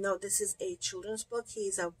 Even though this is a children's book,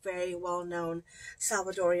 he's a very well-known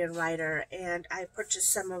Salvadorian writer, and I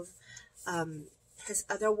purchased some of his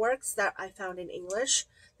other works that I found in English.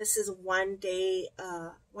 This is One Day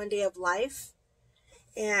of Life,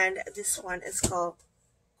 and this one is called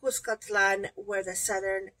Cuscatlan, Where the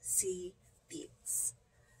Southern Sea Beats.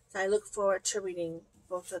 So I look forward to reading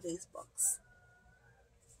both of these books.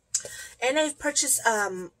 And I've purchased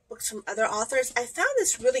books from other authors. I found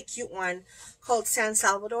this really cute one called San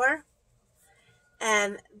Salvador.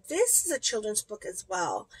 And this is a children's book as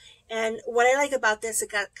well. And what I like about this,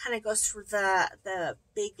 it kind of goes through the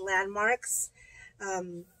big landmarks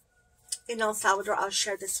in El Salvador. I'll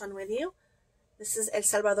share this one with you. This is El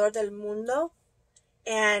Salvador del Mundo.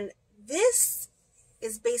 And this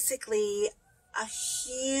is basically a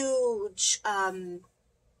huge...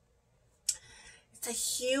 it's a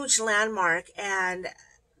huge landmark, and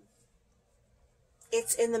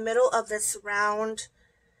it's in the middle of this round,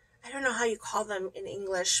 I don't know how you call them in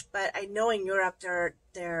English, but I know in Europe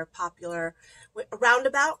they're popular. A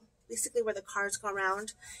roundabout, basically where the cars go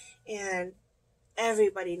around, and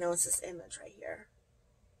everybody knows this image right here.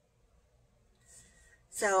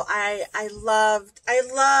 So I love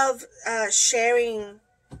sharing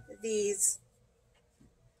these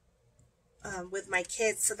with my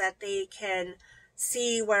kids so that they can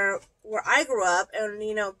see where I grew up, and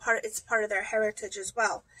you know, it's part of their heritage as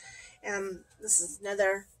well. This is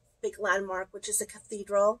another big landmark, which is a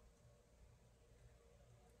cathedral.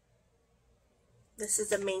 This is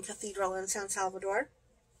the main cathedral in San Salvador.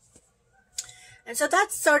 And so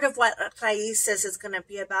that's sort of what Raíces is going to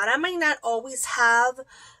be about. I might not always have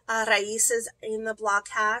Raíces in the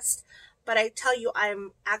blogcast, but I tell you,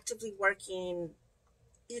 I'm actively working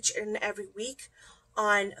each and every week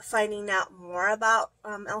on finding out more about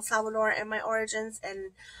El Salvador and my origins,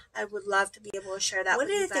 and I would love to be able to share that with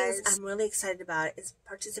you guys. One of the things I'm really excited about is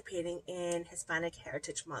participating in Hispanic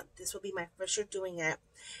Heritage Month. This will be my first year doing it,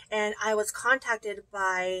 and I was contacted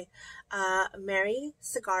by Mary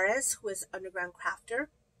Segares, who is Underground Crafter.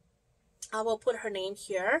 I will put her name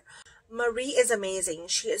here. Marie is amazing.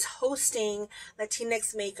 She is hosting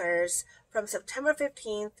Latinx Makers from September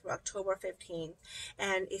 15th through October 15th.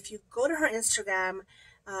 And if you go to her Instagram,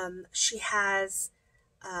 she has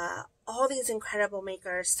all these incredible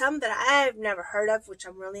makers, some that I've never heard of, which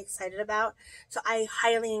I'm really excited about. So I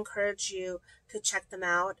highly encourage you to check them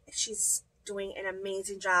out. She's doing an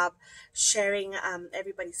amazing job sharing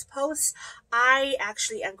everybody's posts. I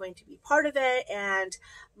actually am going to be part of it, and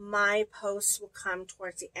my posts will come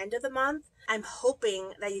towards the end of the month. I'm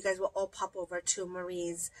hoping that you guys will all pop over to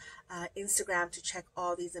Marie's Instagram to check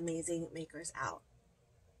all these amazing makers out.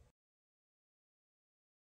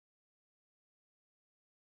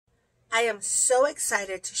 I am so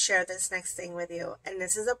excited to share this next thing with you, and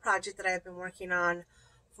this is a project that I've been working on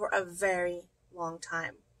for a very long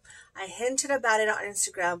time. I hinted about it on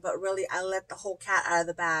Instagram, but really I let the whole cat out of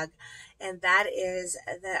the bag, and that is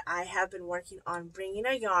that I have been working on bringing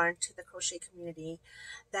a yarn to the crochet community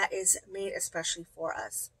that is made especially for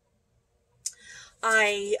us.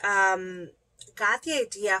 I got the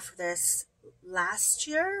idea for this last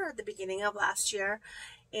year, at the beginning of last year,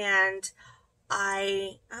 and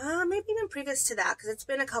I, maybe even previous to that, because it's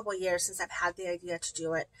been a couple of years since I've had the idea to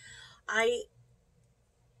do it. I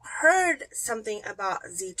heard something about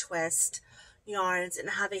Z-twist yarns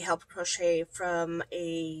and how they help crochet from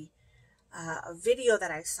a video that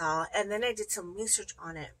I saw, and then I did some research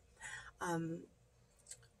on it.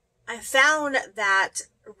 I found that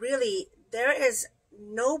really there is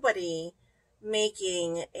nobody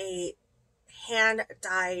making a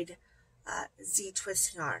hand-dyed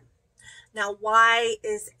Z-twist yarn. Now, why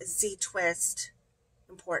is Z-twist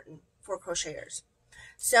important for crocheters?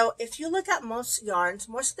 So if you look at most yarns,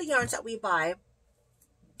 most of the yarns that we buy,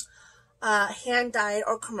 hand-dyed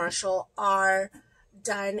or commercial, are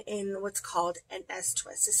done in what's called an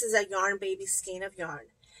S-twist. This is a yarn baby skein of yarn.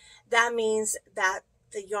 That means that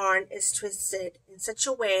the yarn is twisted in such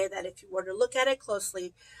a way that if you were to look at it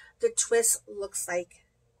closely, the twist looks like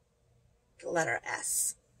the letter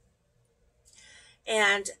S.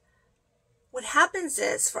 And what happens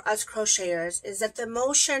is, for us crocheters, is that the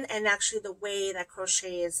motion and actually the way that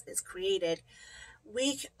crochet is created,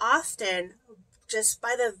 we often, just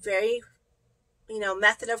by the very,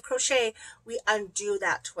 method of crochet, we undo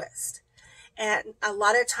that twist. And a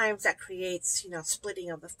lot of times that creates,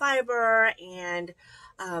 splitting of the fiber, and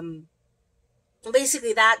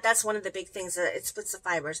basically that's one of the big things, that it splits the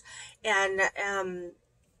fibers. And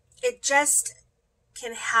it just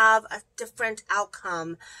can have a different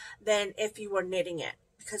outcome than if you were knitting it,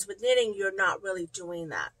 because with knitting you're not really doing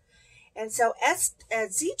that. And so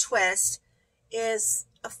Z-twist is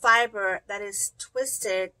a fiber that is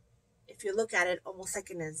twisted, if you look at it, almost like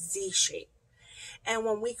in a Z shape. And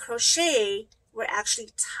when we crochet, we're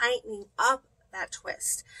actually tightening up that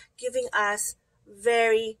twist, giving us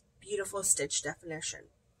very beautiful stitch definition.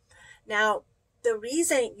 Now, the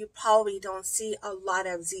reason you probably don't see a lot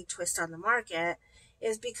of Z-twist on the market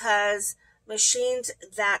is because machines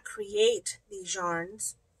that create these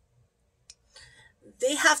yarns,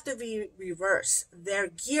 they have to be reversed. Their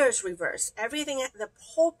gears reverse. Everything, the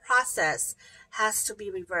whole process has to be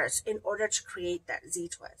reversed in order to create that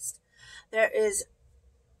Z-twist. There is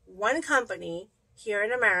one company here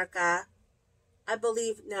in America, I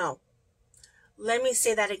believe, no, let me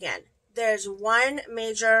say that again. There's one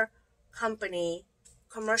major company,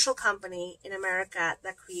 commercial company in America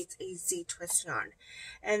that creates a Z-twist yarn,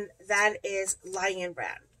 and that is Lion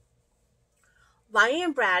Brand.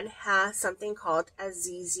 Lion Brand has something called a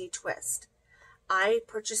ZZ Twist. I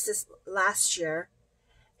purchased this last year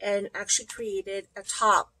and actually created a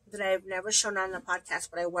top that I've never shown on the podcast,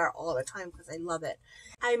 but I wear all the time because I love it.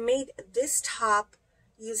 I made this top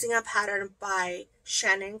using a pattern by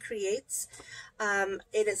Shannon Creates.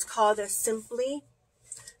 It is called a Simply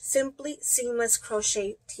Seamless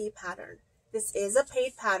Crochet Tee pattern. This is a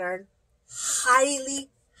paid pattern. Highly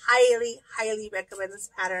recommend this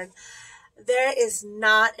pattern. There is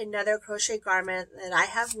not another crochet garment that I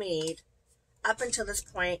have made up until this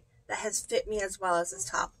point that has fit me as well as this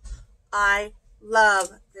top. I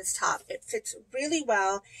love this top. It fits really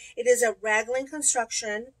well. It is a raglan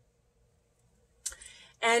construction,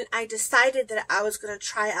 and I decided that I was going to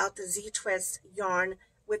try out the Z-twist yarn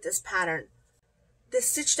with this pattern. The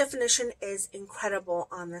stitch definition is incredible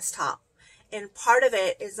on this top, and part of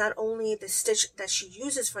it is not only the stitch that she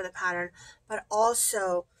uses for the pattern, but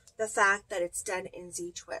also the fact that it's done in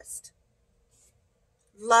Z-twist.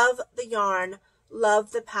 Love the yarn,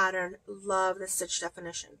 love the pattern, love the stitch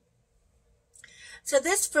definition. So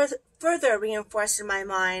this further reinforced in my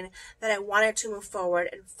mind that I wanted to move forward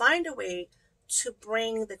and find a way to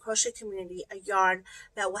bring the crochet community a yarn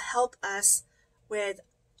that will help us with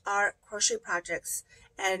our crochet projects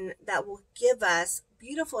and that will give us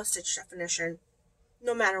beautiful stitch definition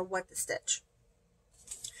no matter what the stitch.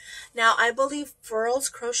 Now, I believe Furls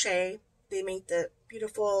Crochet, they make the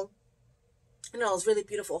beautiful, those really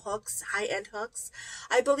beautiful hooks, high-end hooks.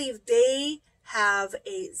 I believe they have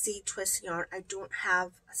a Z-twist yarn. I don't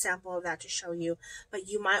have a sample of that to show you, but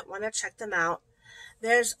you might want to check them out.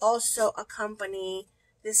 There's also a company,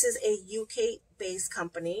 this is a UK-based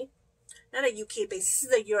company, not a UK-based, this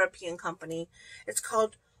is a European company. It's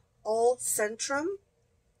called All Centrum.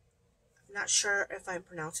 I'm not sure if I'm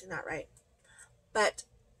pronouncing that right, but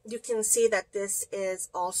you can see that this is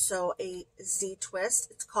also a Z-twist.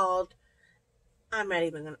 It's called I'm not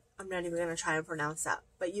even gonna try and pronounce that,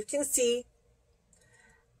 but you can see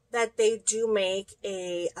that they do make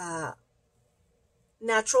a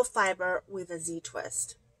natural fiber with a Z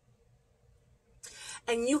twist.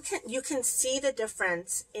 And you can see the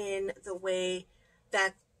difference in the way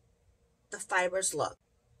that the fibers look.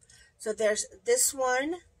 So there's this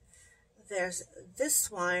one, there's this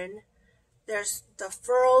one, there's the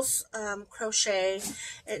Furls crochet,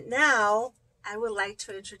 and now I would like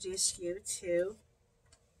to introduce you to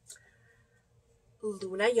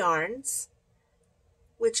Luna Yarns,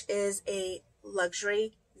 which is a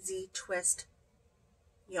luxury Z twist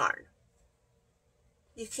yarn.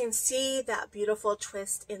 You can see that beautiful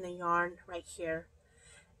twist in the yarn right here.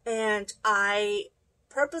 And I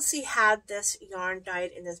purposely had this yarn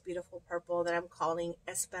dyed in this beautiful purple that I'm calling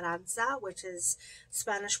Esperanza, which is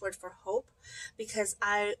Spanish word for hope, because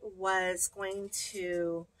I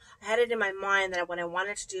had it in my mind that what I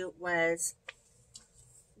wanted to do was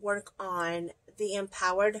work on the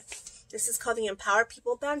Empowered. This is called the Empowered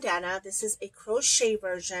People Bandana. This is a crochet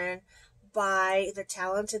version by the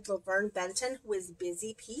talented Laverne Benton, who is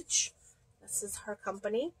Busy Peach. This is her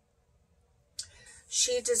company.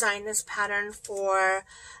 She designed this pattern for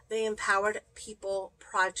the Empowered People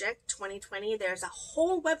Project 2020. There's a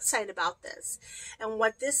whole website about this. And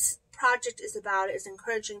what this project is about is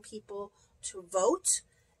encouraging people to vote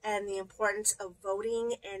and the importance of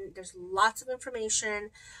voting. And there's lots of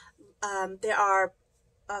information.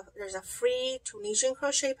 There's a free Tunisian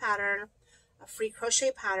crochet pattern, a free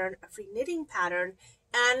crochet pattern, a free knitting pattern,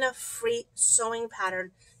 and a free sewing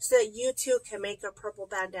pattern so that you too can make a purple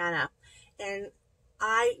bandana. And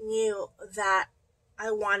I knew that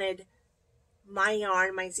I wanted my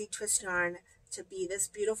yarn, my Z twist yarn, to be this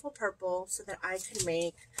beautiful purple so that I could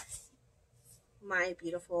make my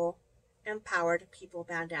beautiful Empowered People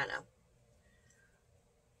bandana.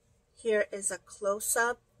 Here is a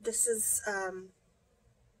close-up. This is a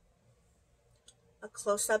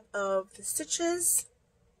close-up of the stitches.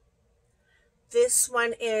 This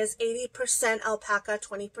one is 80% alpaca,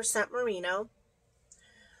 20% merino.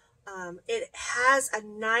 It has a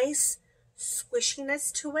nice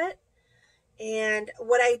squishiness to it. And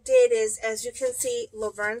what I did is, as you can see,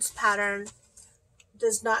 Laverne's pattern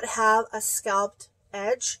does not have a scalloped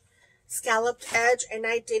edge. And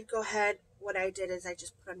I did go ahead, what I did is I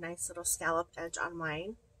just put a nice little scalloped edge on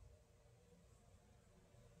mine.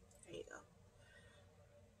 There you go.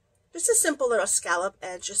 Just a simple little scallop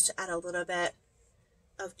edge just to add a little bit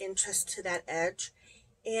of interest to that edge.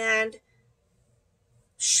 And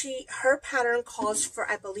her pattern calls for,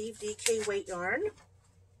 I believe, DK weight yarn.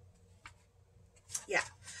 Yeah,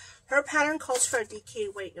 her pattern calls for a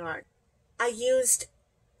DK weight yarn. I used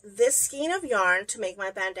this skein of yarn to make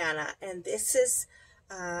my bandana, and this is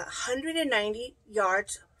 190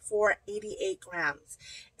 yards for 88 grams.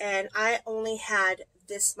 And I only had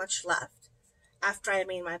this much left after I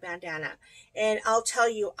made my bandana. And I'll tell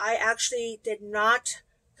you, I actually did not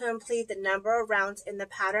complete the number of rounds in the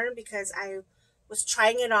pattern because I was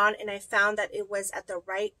trying it on and I found that it was at the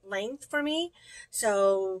right length for me.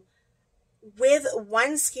 So with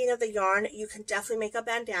one skein of the yarn, you can definitely make a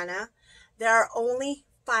bandana. There are only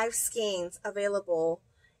 5 skeins available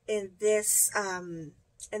in this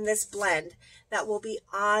blend that will be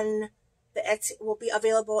on the Etsy, will be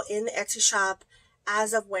available in the Etsy shop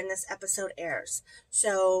as of when this episode airs.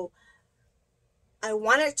 So I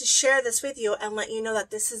wanted to share this with you and let you know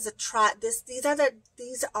that this is a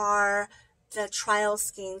these are the trial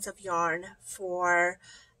skeins of yarn for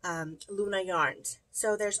Luna Yarns.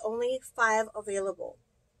 So there's only 5 available.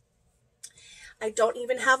 I don't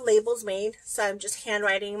even have labels made, so I'm just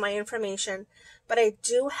handwriting my information. But I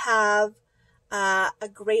do have a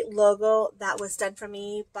great logo that was done for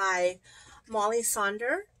me by Molly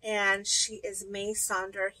Sonder, and she is May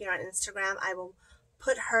Sonder here on Instagram. I will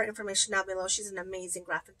put her information down below. She's an amazing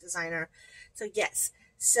graphic designer. So yes,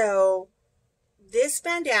 so this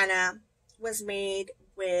bandana was made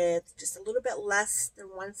with just a little bit less than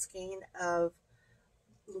 1 skein of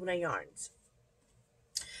Luna Yarns.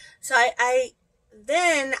 So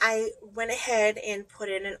then I went ahead and put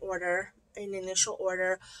in an initial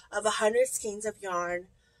order of 100 skeins of yarn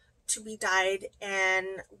to be dyed and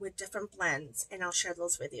with different blends, and I'll share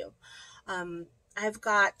those with you.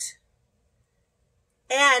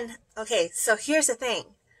 Okay, so here's the thing.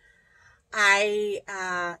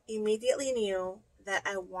 I immediately knew that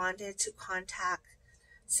I wanted to contact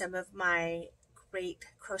some of my great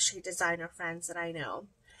crochet designer friends that I know.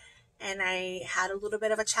 And I had a little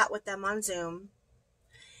bit of a chat with them on Zoom.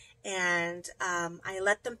 And I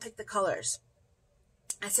let them pick the colors.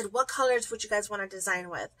 I said, what colors would you guys want to design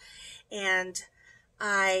with? And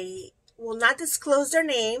I will not disclose their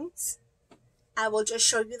names. I will just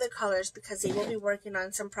show you the colors because they will be working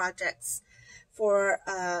on some projects for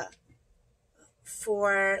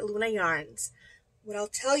Luna Yarns. What I'll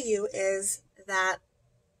tell you is that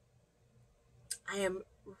I am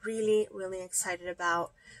really, really excited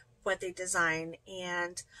about what they design,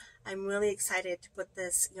 and I'm really excited to put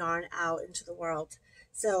this yarn out into the world.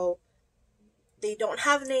 So they don't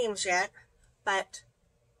have names yet, but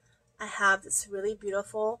I have this really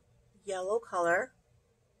beautiful yellow color,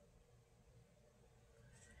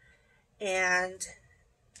 and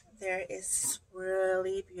there is this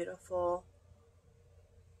really beautiful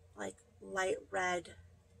like light red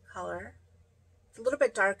color. It's a little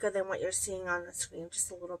bit darker than what you're seeing on the screen,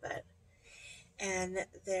 just a little bit. And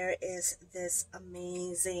there is this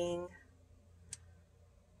amazing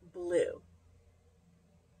blue.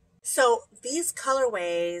 So these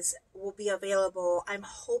colorways will be available, I'm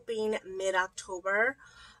hoping, mid-October.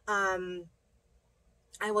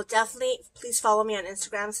 I will definitely, please follow me on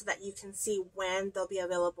Instagram so that you can see when they'll be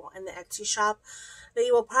available in the Etsy shop.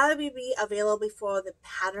 They will probably be available before the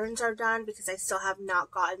patterns are done because I still have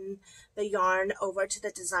not gotten the yarn over to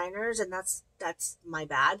the designers, and that's my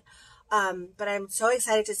bad. But I'm so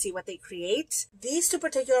excited to see what they create. These two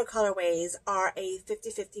particular colorways are a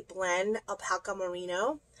 50-50 blend alpaca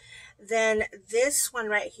merino. Then this one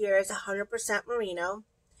right here is 100% merino.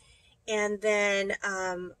 And then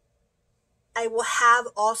I will have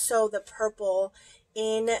also the purple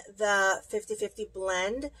in the 50-50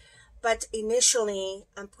 blend, but initially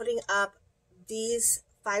I'm putting up these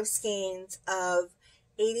 5 skeins of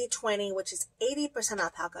 80-20, which is 80%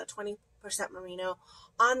 alpaca, 20% merino,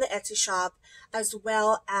 on the Etsy shop, as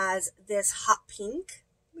well as this hot pink.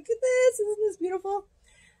 Look at this, isn't this beautiful?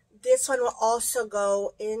 This one will also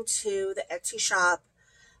go into the Etsy shop,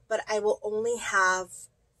 but I will only have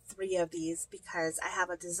 3 of these because I have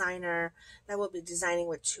a designer that will be designing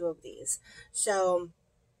with 2 of these. So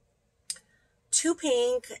 2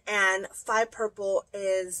 pink and 5 purple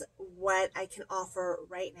is what I can offer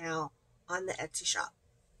right now on the Etsy shop.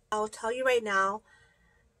 I'll tell you right now,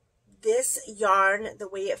 this yarn, the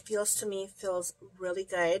way it feels to me, feels really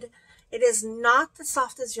good. It is not the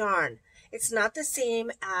softest yarn. It's not the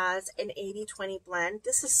same as an 80-20 blend.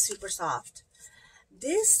 This is super soft.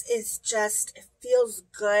 This is just, it feels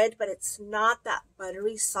good, but it's not that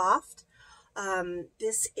buttery soft.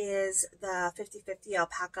 This is the 50-50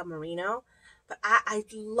 alpaca merino, but I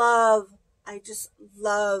just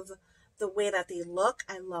love the way that they look.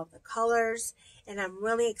 I love the colors, and I'm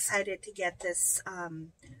really excited to get this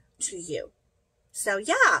to you. So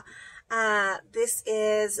yeah, this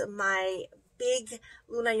is my big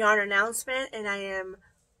Luna Yarn announcement, and I am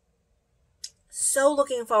so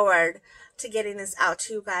looking forward to getting this out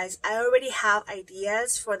to you guys. I already have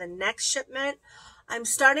ideas for the next shipment. I'm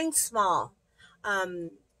starting small.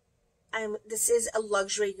 This is a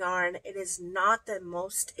luxury yarn. It is not the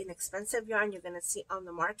most inexpensive yarn you're going to see on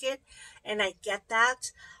the market, and I get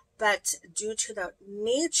that, but due to the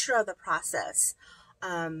nature of the process,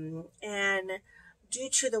 and due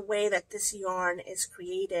to the way that this yarn is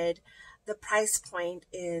created, the price point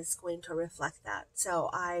is going to reflect that. So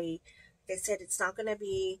like I said, it's not going to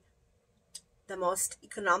be the most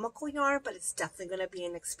economical yarn, but it's definitely going to be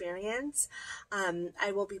an experience.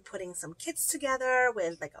 I will be putting some kits together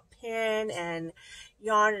with like a pin and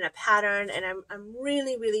yarn and a pattern, and I'm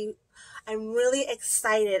really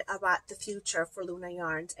excited about the future for Luna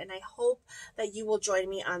Yarns, and I hope that you will join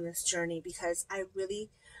me on this journey because I really,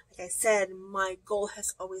 like I said, my goal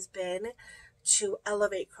has always been to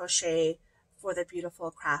elevate crochet for the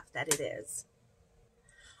beautiful craft that it is.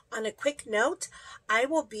 On a quick note, I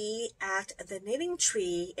will be at the Knitting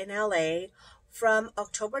Tree in LA from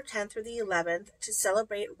October 10th through the 11th to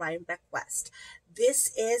celebrate Rhinebeck West.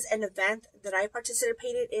 This is an event that I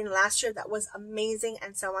participated in last year that was amazing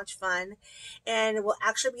and so much fun, and will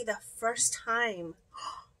actually be the first time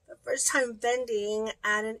vending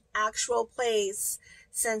at an actual place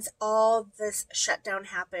since all this shutdown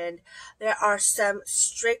happened. There are some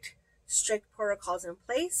strict protocols in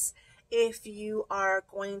place. If you are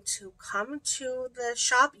going to come to the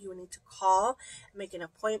shop, you will need to call and make an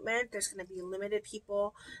appointment. There's going to be limited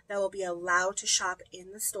people that will be allowed to shop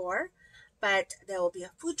in the store, but there will be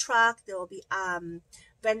a food truck. There will be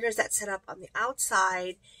vendors that set up on the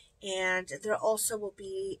outside, and there also will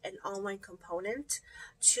be an online component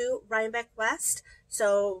to Rhinebeck West.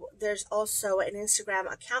 So there's also an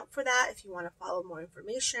Instagram account for that. If you want to follow more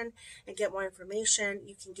information and get more information,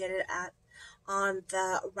 you can get it on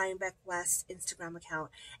the Rhinebeck West Instagram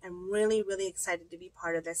account. I'm really excited to be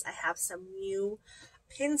part of this. I have some new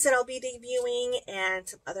pins that I'll be debuting and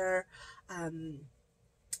some other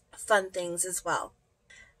fun things as well.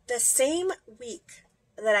 The same week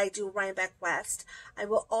that I do Rhinebeck West, I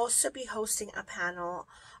will also be hosting a panel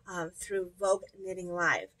through Vogue Knitting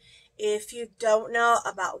Live. If you don't know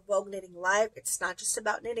about Vogue Knitting Live, it's not just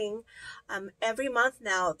about knitting. Every month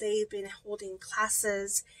now, they've been holding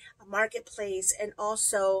classes, a marketplace, and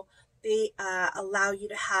also they allow you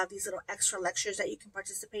to have these little extra lectures that you can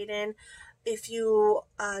participate in. If you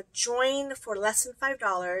join for less than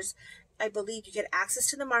 $5, I believe you get access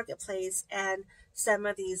to the marketplace and some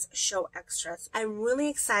of these show extras. I'm really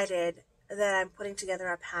excited that I'm putting together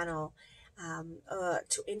a panel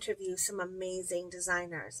to interview some amazing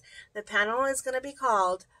designers. The panel is going to be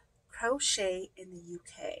called Crochet in the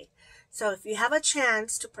UK. So if you have a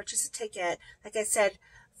chance to purchase a ticket, like I said,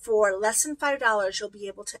 for less than $5, you'll be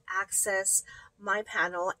able to access my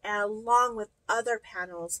panel along with other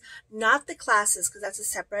panels, not the classes because that's a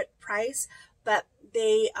separate price, but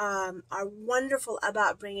they are wonderful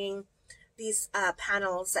about bringing these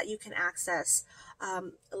panels that you can access.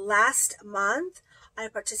 Last month, I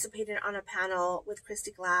participated on a panel with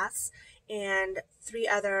Christy Glass and 3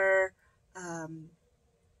 other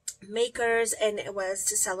makers, and it was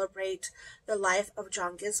to celebrate the life of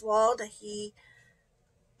John Giswold. He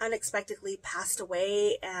unexpectedly passed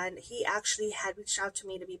away, and he actually had reached out to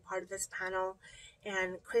me to be part of this panel,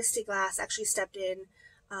 and Christy Glass actually stepped in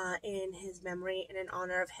his memory and in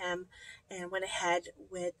honor of him and went ahead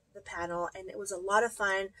with the panel, and it was a lot of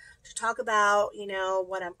fun to talk about, you know,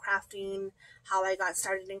 what I'm crafting, how I got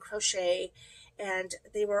started in crochet, and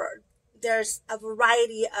there's a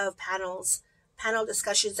variety of panel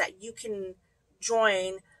discussions that you can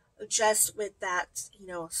join just with that, you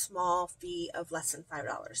know, small fee of less than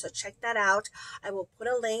 $5. So check that out. I will put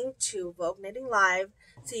a link to Vogue Knitting Live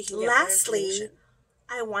so you can get more information.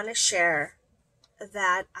 I want to share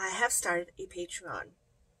that I have started a Patreon.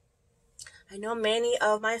 I know many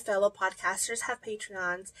of my fellow podcasters have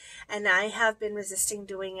Patreons, and I have been resisting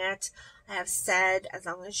doing it. I have said, as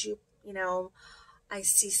long as you know, I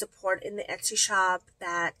see support in the Etsy shop,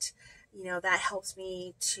 that, you know, that helps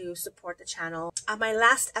me to support the channel. On my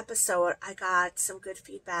last episode, I got some good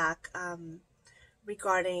feedback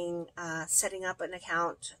regarding setting up an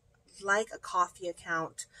account, like a coffee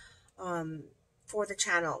account, for the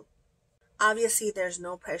channel. Obviously, there's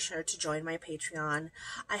no pressure to join my Patreon.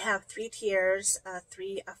 I have 3 tiers, a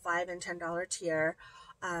 $3, a $5, and $10 tier.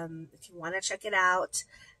 If you want to check it out,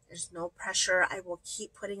 there's no pressure. I will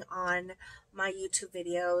keep putting on my YouTube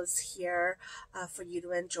videos here for you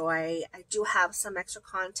to enjoy. I do have some extra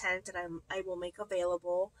content that I will make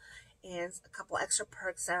available, and a couple extra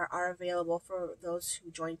perks that are available for those who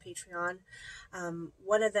join Patreon.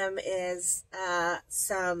 One of them is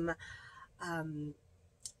some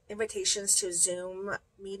invitations to Zoom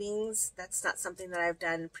meetings. That's not something that I've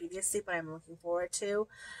done previously, but I'm looking forward to.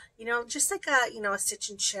 You know, just like a, you know, a stitch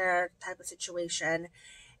and share type of situation.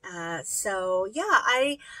 So yeah,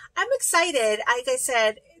 I'm excited. Like I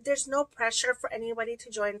said, there's no pressure for anybody to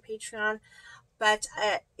join Patreon, but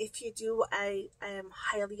if you do, I am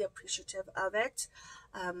highly appreciative of it.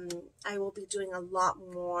 I will be doing a lot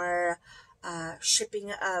more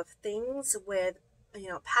shipping of things with, you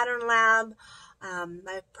know, Pattern Lab.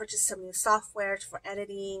 I've purchased some new software for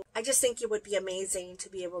editing. I just think it would be amazing to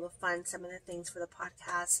be able to fund some of the things for the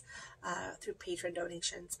podcast through patron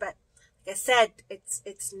donations. But like I said,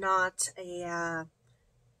 it's not a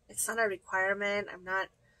requirement. I'm not,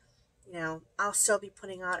 you know, I'll still be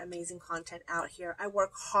putting out amazing content out here. I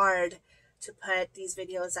work hard to put these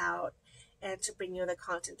videos out and to bring you the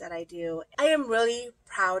content that I do. I am really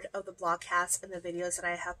proud of the blogcasts and the videos that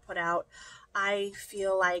I have put out. I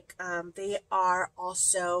feel like they are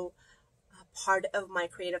also part of my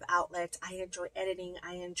creative outlet. I enjoy editing.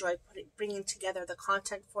 I enjoy bringing together the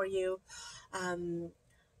content for you.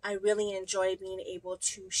 I really enjoy being able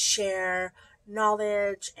to share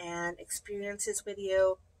knowledge and experiences with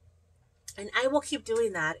you. And I will keep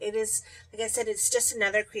doing that. It is, like I said, it's just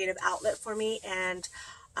another creative outlet for me. And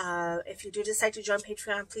if you do decide to join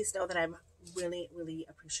Patreon, please know that I'm really, really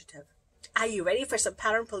appreciative. Are you ready for some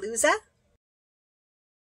Pattern Palooza?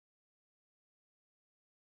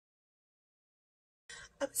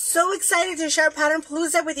 I'm so excited to share Pattern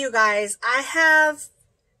Palooza with you guys. I have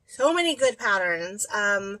so many good patterns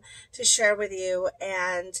to share with you,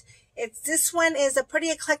 and this one is a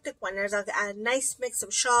pretty eclectic one. There's a nice mix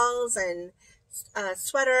of shawls and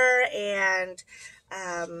sweater and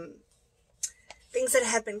things that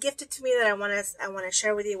have been gifted to me that I want to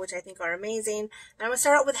share with you, which I think are amazing. And I'm going to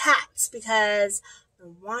start out with hats because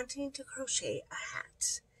I'm wanting to crochet a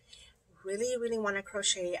hat. Really, really want to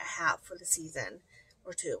crochet a hat for the season,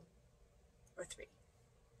 or 2 or 3.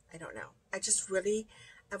 I don't know.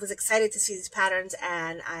 I was excited to see these patterns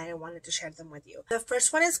and I wanted to share them with you. The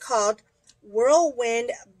first one is called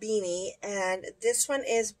Whirlwind Beanie, and this one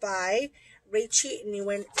is by Rachel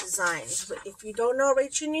Nguyen Designs. If you don't know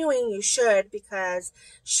Rachel Nguyen, you should, because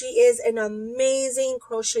she is an amazing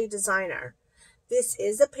crochet designer. This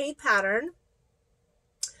is a paid pattern,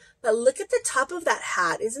 but look at the top of that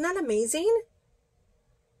hat. Isn't that amazing?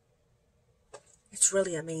 It's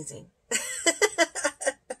really amazing.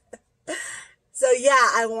 So yeah,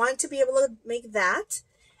 I want to be able to make that.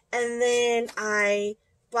 And then I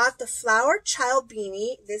bought the Flower Child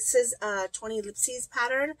Beanie. This is a 20 Ellipses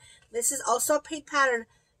pattern. This is also a paid pattern.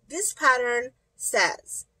 This pattern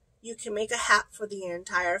says you can make a hat for the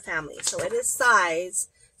entire family. So it is sized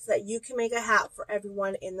so that you can make a hat for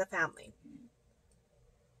everyone in the family.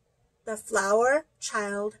 The Flower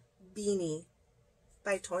Child Beanie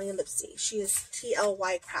by Tony Lipsy. She is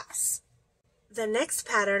TLY Crafts. The next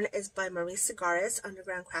pattern is by Marie Segares,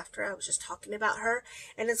 Underground Crafter. I was just talking about her.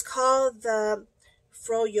 And it's called the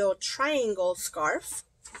Froyo Triangle Scarf.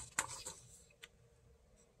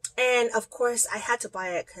 And of course, I had to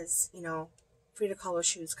buy it because, you know, Frida Kahlo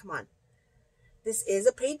shoes. Come on. This is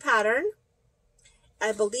a paid pattern.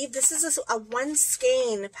 I believe this is a one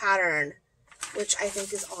skein pattern, which I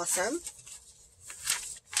think is awesome.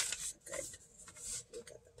 Good. Look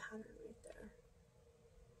at the pattern right there.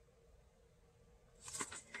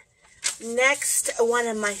 Next, one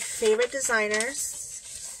of my favorite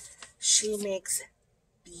designers. She makes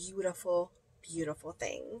beautiful, beautiful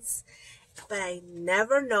things. But I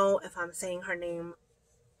never know if I'm saying her name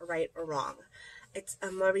right or wrong. It's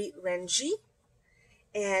Marie Renji.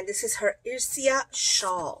 And this is her Irsia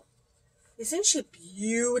shawl. Isn't she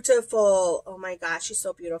beautiful? Oh my gosh, she's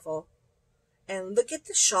so beautiful. And look at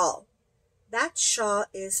the shawl. That shawl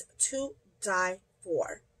is to die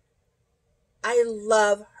for. I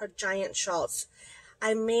love her giant shawls.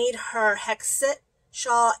 I made her Hexit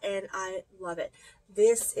shawl and I love it.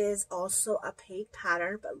 This is also a paid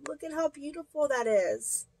pattern, but look at how beautiful that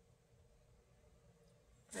is.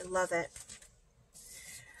 I love it.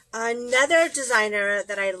 Another designer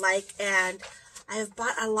that I like, and I've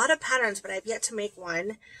bought a lot of patterns, but I've yet to make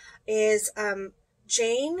one, is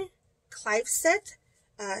Jane Cliveset.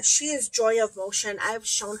 She is Joy of Motion. I've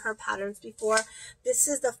shown her patterns before. This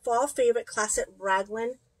is the Fall Favorite Classic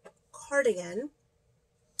Raglan Cardigan.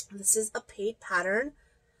 This is a paid pattern.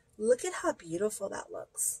 Look at how beautiful that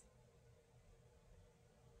looks.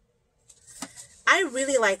 I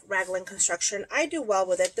really like raglan construction. I do well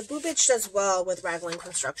with it. The boobage does well with raglan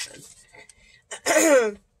construction.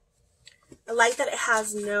 I like that it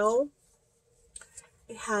has no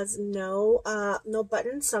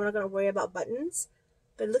buttons, so I'm not going to worry about buttons.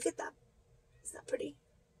 But look at that. Isn't that pretty?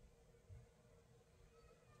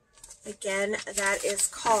 Again, that is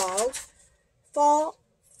called Fall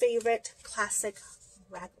Favorite Classic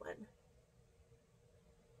Raglan.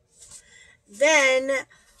 Then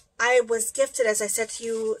I was gifted, as I said to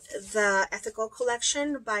you, the Ethical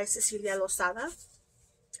Collection by Cecilia Lozada.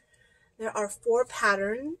 There are 4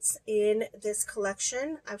 patterns in this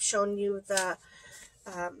collection. I've shown you the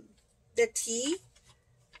tee,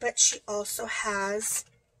 but she also has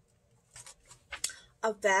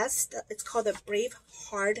a vest. It's called the Brave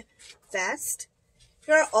Hard Vest.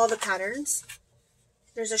 Here are all the patterns.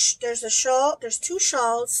 There's a shawl. There's 2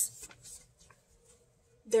 shawls.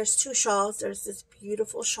 There's 2 shawls. There's this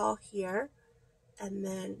beautiful shawl here, and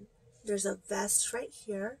then there's a vest right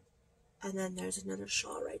here, and then there's another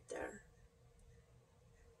shawl right there.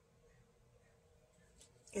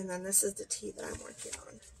 And then this is the tee that I'm working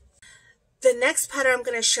on. The next pattern I'm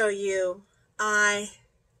going to show you, I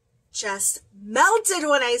just melted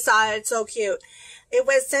when I saw it. It's so cute. It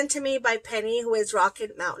was sent to me by Penny, who is Rocky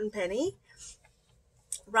Mountain Penny.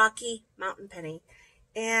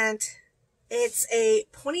 And it's a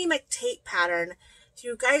Pony McTate pattern. Do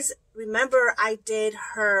you guys remember I did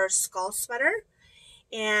her skull sweater?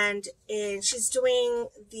 And she's doing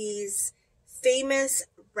these famous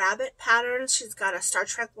rabbit patterns. She's got a Star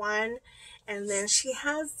Trek one. And then she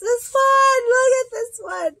has this one. Look at this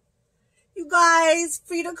one. You guys,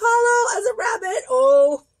 Frida Kahlo as a rabbit.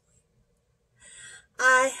 Oh,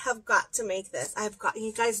 I have got to make this.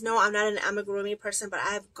 You guys know I'm not an amigurumi person, but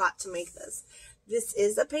I have got to make this. This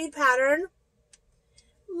is a paid pattern.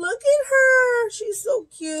 Look at her. She's so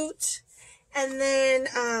cute. And then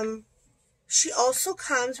she also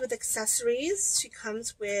comes with accessories. She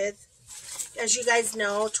comes with, as you guys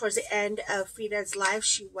know, towards the end of Frida's life,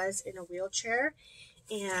 she was in a wheelchair.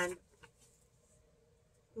 And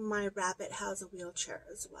my rabbit has a wheelchair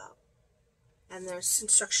as well. And there's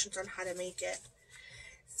instructions on how to make it.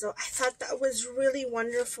 So I thought that was really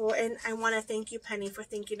wonderful, and I want to thank you, Penny, for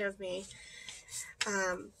thinking of me.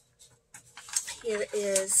 Here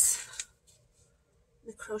is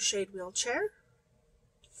the crocheted wheelchair.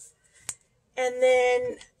 And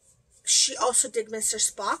then she also did Mr.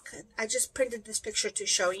 Spock. I just printed this picture to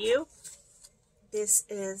show you. This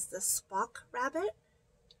is the Spock rabbit.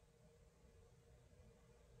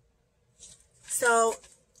 So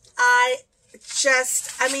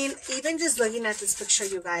even just looking at this picture,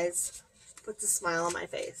 you guys, puts a smile on my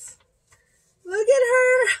face. Look at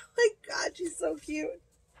her. Oh my God, she's so cute.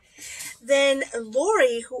 Then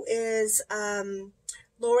Lori, who is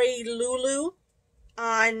Lori Lulu,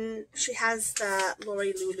 she has the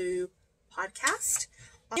Lori Lulu podcast,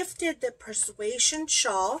 gifted the Persuasion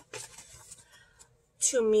shawl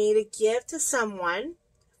to me to give to someone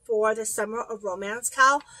for the Summer of Romance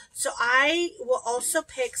Cal. So I will also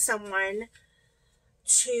pick someone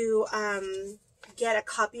to get a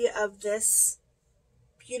copy of this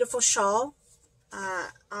beautiful shawl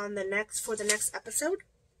for the next episode.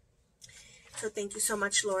 So thank you so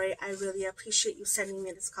much, Lori. I really appreciate you sending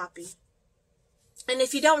me this copy. And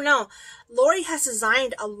if you don't know, Lori has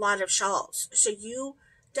designed a lot of shawls, so you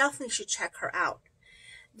definitely should check her out.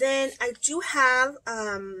 Then I do have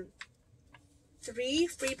 3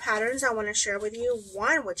 free patterns I want to share with you.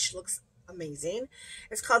 One, which looks amazing,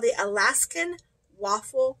 it's called the Alaskan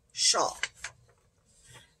Waffle Shawl.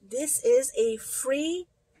 This is a free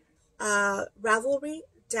Ravelry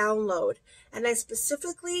download, and I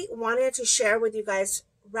specifically wanted to share with you guys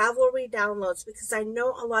Ravelry downloads because I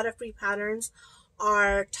know a lot of free patterns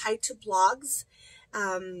are tied to blogs,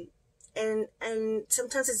 and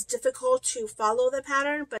sometimes it's difficult to follow the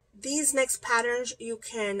pattern, but these next patterns, you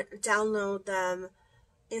can download them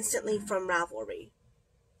instantly from Ravelry.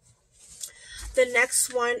 The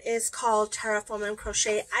next one is called Terraform and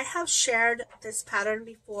Crochet. I have shared this pattern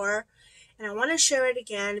before, and I want to share it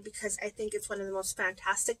again because I think it's one of the most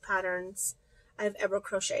fantastic patterns I've ever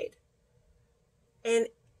crocheted. And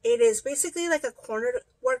it is basically like a corner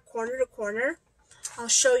to corner. I'll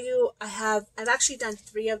show you. I've actually done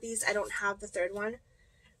 3 of these. I don't have the 3rd one.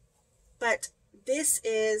 But this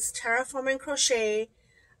is Terraform and Crochet.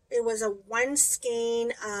 It was a 1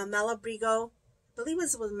 skein Malabrigo. I believe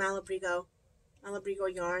it was Malabrigo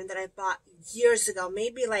yarn that I bought years ago,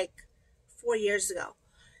 maybe like 4 years ago.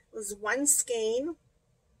 It was 1 skein,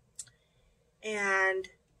 and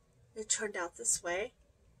it turned out this way.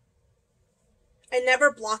 I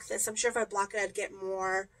never blocked this. I'm sure if I block it, I'd get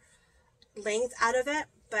more length out of it,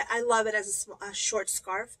 but I love it as a short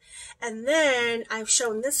scarf. And then I've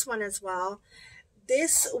shown this one as well.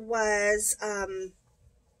 This was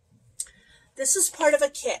this is part of a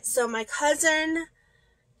kit. So my cousin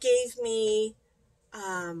gave me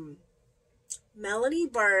Melanie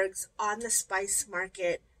Berg's On the Spice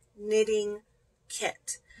Market knitting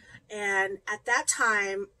kit. And at that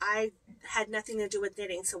time, I had nothing to do with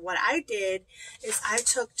knitting. So what I did is I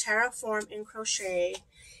took Terraform and Crochet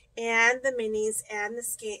and the minis and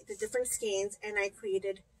the different skeins, and I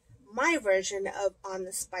created my version of On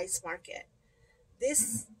the Spice Market.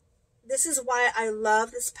 This is why I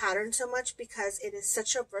love this pattern so much, because it is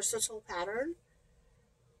such a versatile pattern.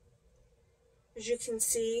 As you can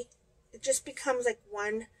see, it just becomes like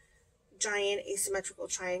one giant asymmetrical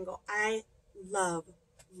triangle. I love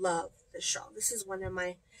this shawl. This is one of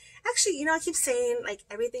my, actually, you know, I keep saying like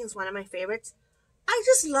everything's one of my favorites. I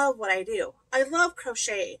just love what I do. I love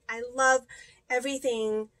crochet. I love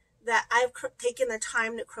everything that I've taken the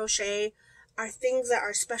time to crochet are things that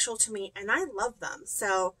are special to me, and I love them.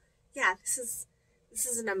 So yeah, this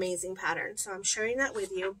is an amazing pattern. So I'm sharing that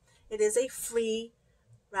with you. It is a free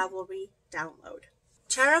Ravelry download.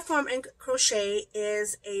 Terraform and Crochet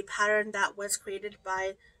is a pattern that was created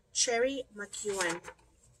by Cherry McEwen.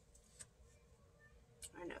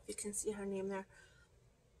 I don't know if you can see her name there.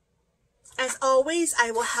 As always,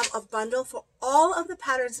 I will have a bundle for all of the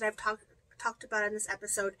patterns that I've talked about in this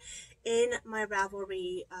episode in my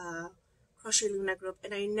Ravelry Crochet Luna group.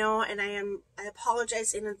 And I know, and I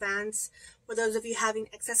apologize in advance for those of you having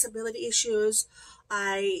accessibility issues.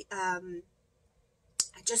 I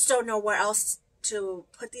just don't know where else to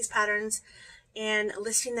put these patterns, and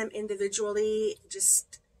listing them individually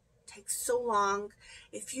just takes so long.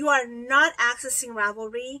 If you are not accessing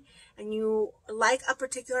Ravelry and you like a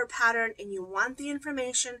particular pattern and you want the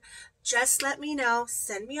information, just let me know,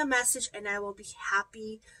 send me a message, and I will be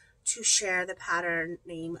happy to share the pattern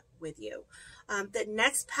name with you. The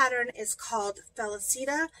next pattern is called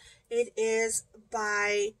Felicita. It is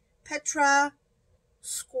by Petra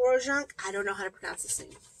Skorjank. I don't know how to pronounce this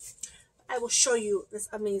name. I will show you this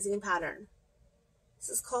amazing pattern. This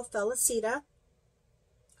is called Felicita.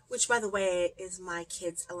 which by the way is my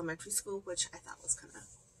kids' elementary school, which I thought was kind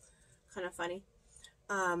of funny.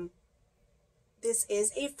 This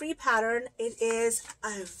is a free pattern. It is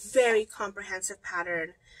a very comprehensive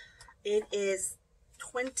pattern. It is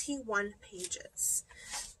 21 pages,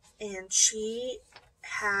 and she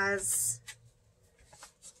has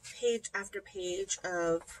page after page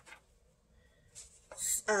of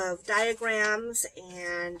diagrams,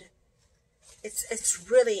 and it's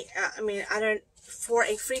really I mean, for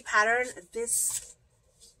a free pattern, this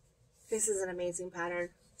is an amazing pattern.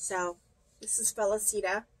 So this is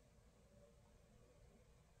Felicita,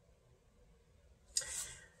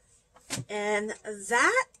 and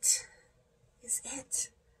that is it.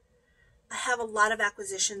 I have a lot of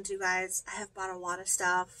acquisitions, you guys. I have bought a lot of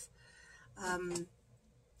stuff. I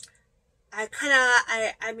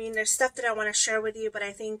mean, there's stuff that I want to share with you, but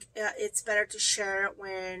I think it's better to share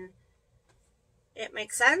when it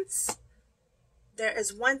makes sense. There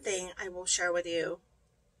is one thing I will share with you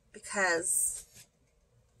because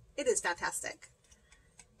it is fantastic.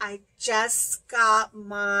 I just got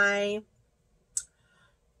the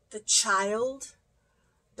child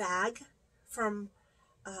bag from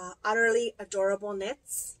Utterly Adorable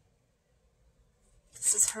Knits.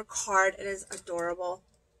 This is her card. It is adorable.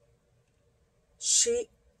 She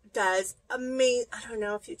does amazing. I don't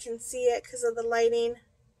know if you can see it because of the lighting.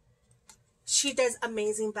 She does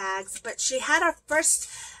amazing bags, but she had her first,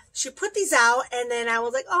 she put these out, and then I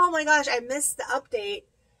was like, oh my gosh, I missed the update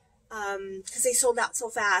because they sold out so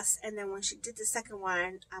fast. And then when she did the second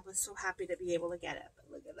one, I was so happy to be able to get it.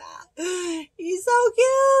 But look at that. He's so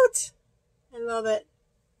cute. I love it.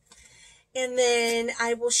 And then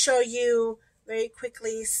I will show you very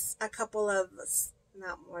quickly a couple of,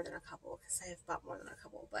 not more than a couple because I have bought more than a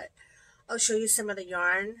couple, but I'll show you some of the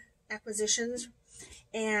yarn acquisitions.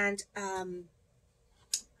 And I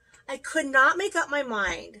could not make up my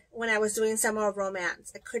mind when I was doing Summer of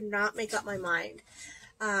Romance. I could not make up my mind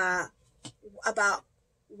about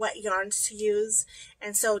what yarns to use.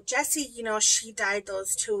 And so Jessie, you know, she dyed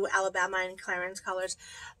those two Alabama and Clarence colors,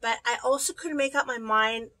 but I also couldn't make up my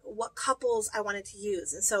mind what couples I wanted to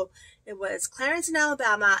use. And so it was Clarence and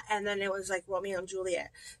Alabama, and then it was like Romeo and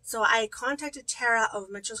Juliet. So I contacted Tara of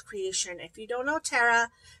Mitchell's Creation. If you don't know Tara,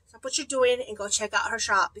 stop what you're doing and go check out her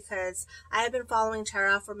shop, because I have been following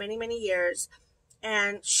Tara for many, many years,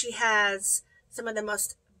 and she has some of the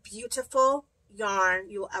most beautiful yarn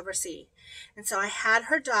you'll ever see. And so I had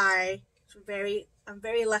her dye. I'm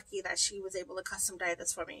very lucky that she was able to custom dye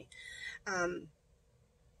this for me.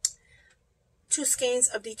 2 skeins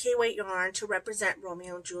of DK weight yarn to represent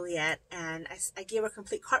Romeo and Juliet, and I gave her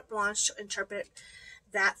complete carte blanche to interpret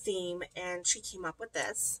that theme, and she came up with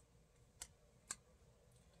this.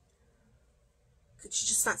 Could you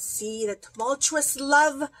just not see the tumultuous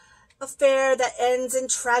love affair that ends in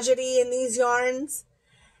tragedy in these yarns?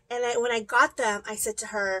 And when I got them, I said to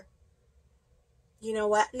her, you know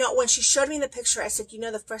what? No, when she showed me the picture, I said, you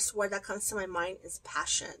know, the first word that comes to my mind is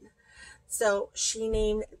passion. So she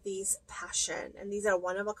named these Passion, and these are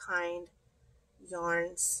one-of-a-kind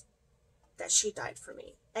yarns that she dyed for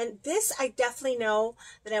me. And this, I definitely know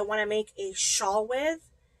that I want to make a shawl with,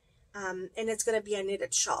 and it's going to be a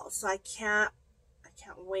knitted shawl. So I can't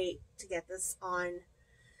wait to get this on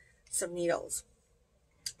some needles.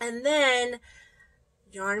 And then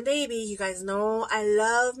Yarn Baby, you guys know I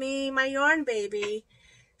love me my Yarn Baby.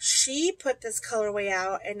 She put this colorway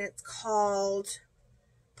out, and it's called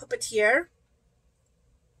Puppeteer.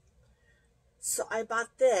 So I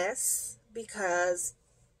bought this because,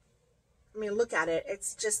 I mean, look at it.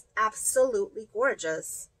 It's just absolutely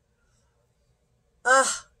gorgeous.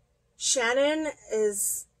 Ugh, Shannon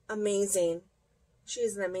is amazing. She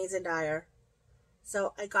is an amazing dyer.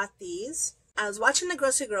 So I got these. I was watching the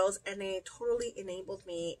Grocery Girls, and they totally enabled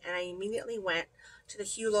me, and I immediately went to the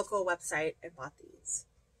Hue Loco website and bought these.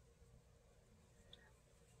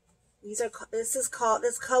 This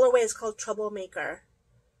colorway is called Troublemaker.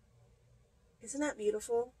 Isn't that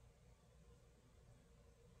beautiful?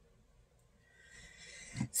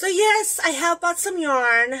 So yes, I have bought some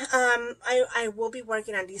yarn. I will be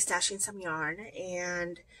working on destashing some yarn,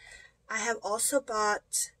 and I have also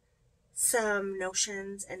bought some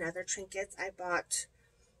notions and other trinkets. I bought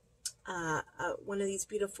one of these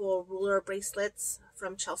beautiful ruler bracelets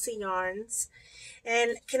from Chelsea Yarns.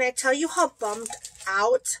 And can I tell you how bummed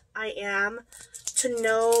out I am to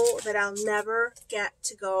know that I'll never get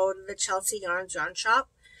to go to the Chelsea Yarns yarn shop,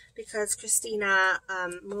 because Christina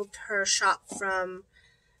moved her shop from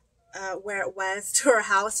where it was to her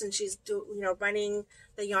house, and she's running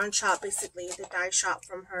the yarn shop, basically the dye shop,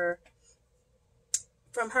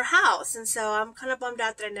 from from her house. And so I'm kind of bummed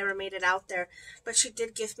out that I never made it out there. But she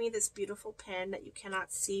did give me this beautiful pin that you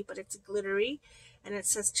cannot see, but it's glittery. And it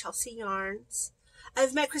says Chelsea Yarns.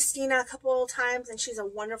 I've met Christina a couple of times, and she's a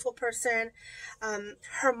wonderful person.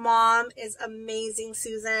 Her mom is amazing,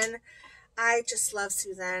 Susan. I just love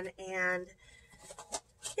Susan. And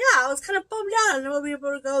yeah, I was kind of bummed out. I won't be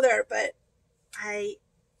able to go there, but I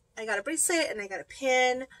got a bracelet and I got a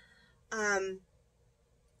pin.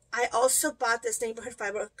 I also bought this Neighborhood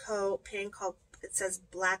Fiber Co. pin called, it says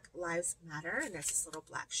Black Lives Matter, and it's this little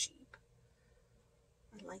black sheep.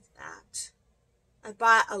 I like that. I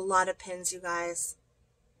bought a lot of pins, you guys.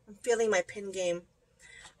 I'm feeling my pin game.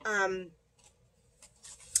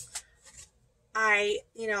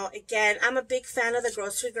 Again, I'm a big fan of the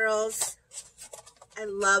Grocery Girls. I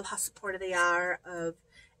love how supportive they are of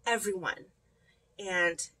everyone.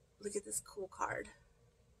 And look at this cool card.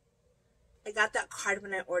 I got that card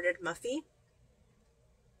when I ordered Muffy.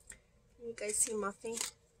 Can you guys see Muffy?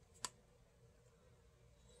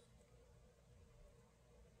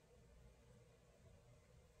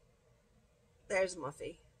 There's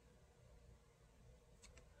Muffy.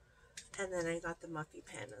 And then I got the Muffy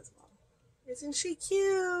pen as well. Isn't she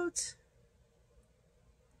cute?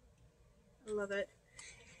 I love it.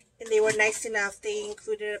 And they were nice enough. They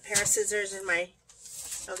included a pair of scissors in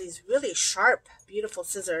these really sharp, beautiful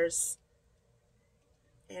scissors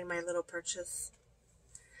in my little purchase.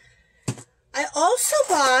 I also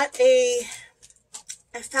bought I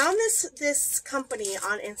found this company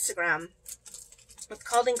on Instagram. It's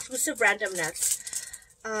called Inclusive Randomness.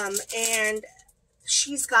 And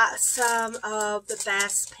she's got some of the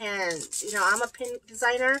best pins. You know, I'm a pin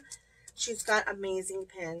designer. She's got amazing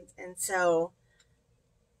pins. And so,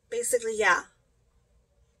 basically, yeah.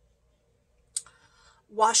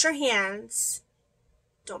 Wash your hands.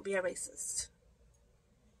 Don't be a racist.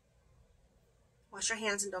 Wash your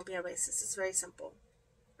hands and don't be a racist. It's very simple,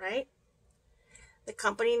 right? The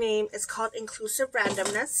company name is called Inclusive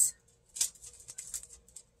Randomness.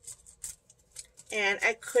 And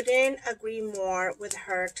I couldn't agree more with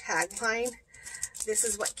her tagline. This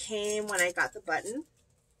is what came when I got the button.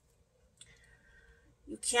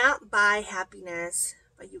 You can't buy happiness,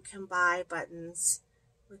 but you can buy buttons,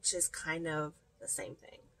 which is kind of the same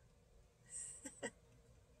thing.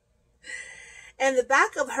 And the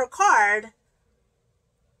back of her card,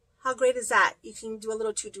 how great is that? You can do a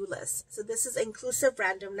little to-do list. So this is Inclusive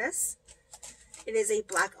Randomness. It is a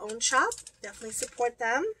Black-owned shop. Definitely support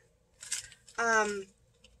them.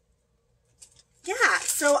 Yeah,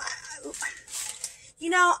 so,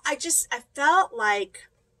 I felt like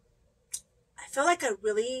I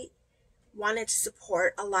really wanted to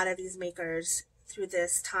support a lot of these makers through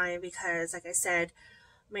this time because, like I said,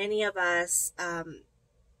 many of us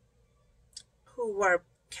who were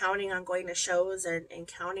counting on going to shows and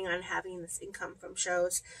counting on having this income from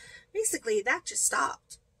shows, basically that just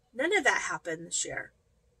stopped. None of that happened this year.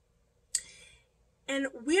 And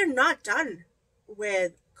we're not done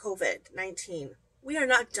with COVID-19. We are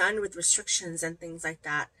not done with restrictions and things like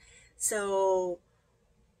that. So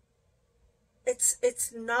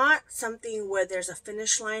it's not something where there's a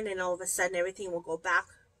finish line and all of a sudden everything will go back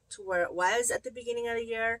to where it was at the beginning of the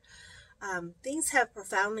year. Things have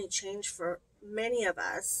profoundly changed for many of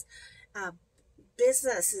us.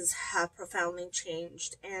 Businesses have profoundly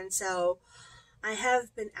changed. And so I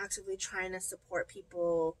have been actively trying to support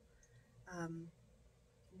people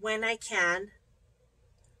when I can.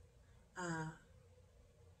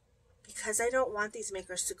 Because I don't want these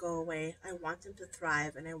makers to go away. I want them to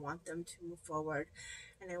thrive and I want them to move forward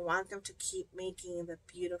and I want them to keep making the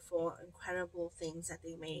beautiful, incredible things that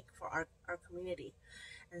they make for our community.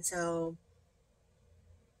 And so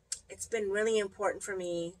it's been really important for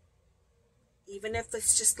me, even if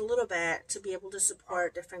it's just a little bit, to be able to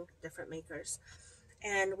support different makers.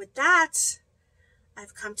 And with that,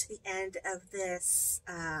 I've come to the end of this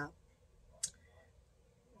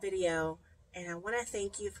video, and I want to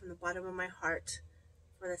thank you from the bottom of my heart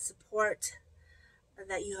for the support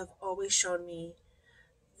that you have always shown me,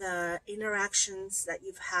 the interactions that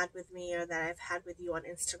you've had with me or that I've had with you on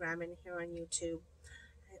Instagram and here on YouTube.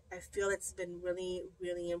 I feel it's been really,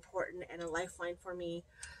 really important and a lifeline for me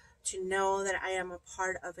to know that I am a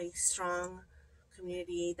part of a strong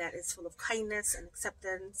community that is full of kindness and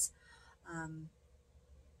acceptance.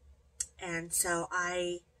 And so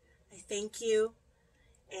I thank you.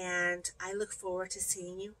 And I look forward to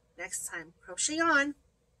seeing you next time. Crochet on.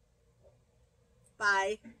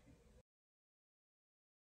 Bye.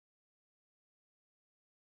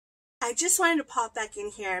 I just wanted to pop back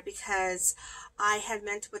in here because I had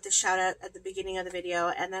meant to put the shout out at the beginning of the video,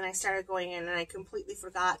 and then I started going in and I completely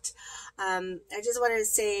forgot. I just wanted to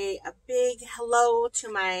say a big hello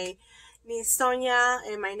to my niece Sonia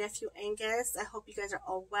and my nephew Angus. I hope you guys are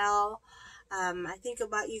all well. I think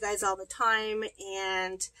about you guys all the time,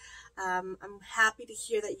 and I'm happy to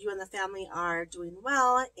hear that you and the family are doing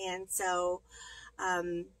well. And so,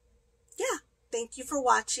 yeah, thank you for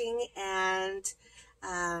watching, and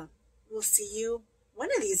we'll see you one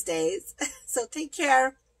of these days. So take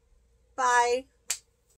care. Bye.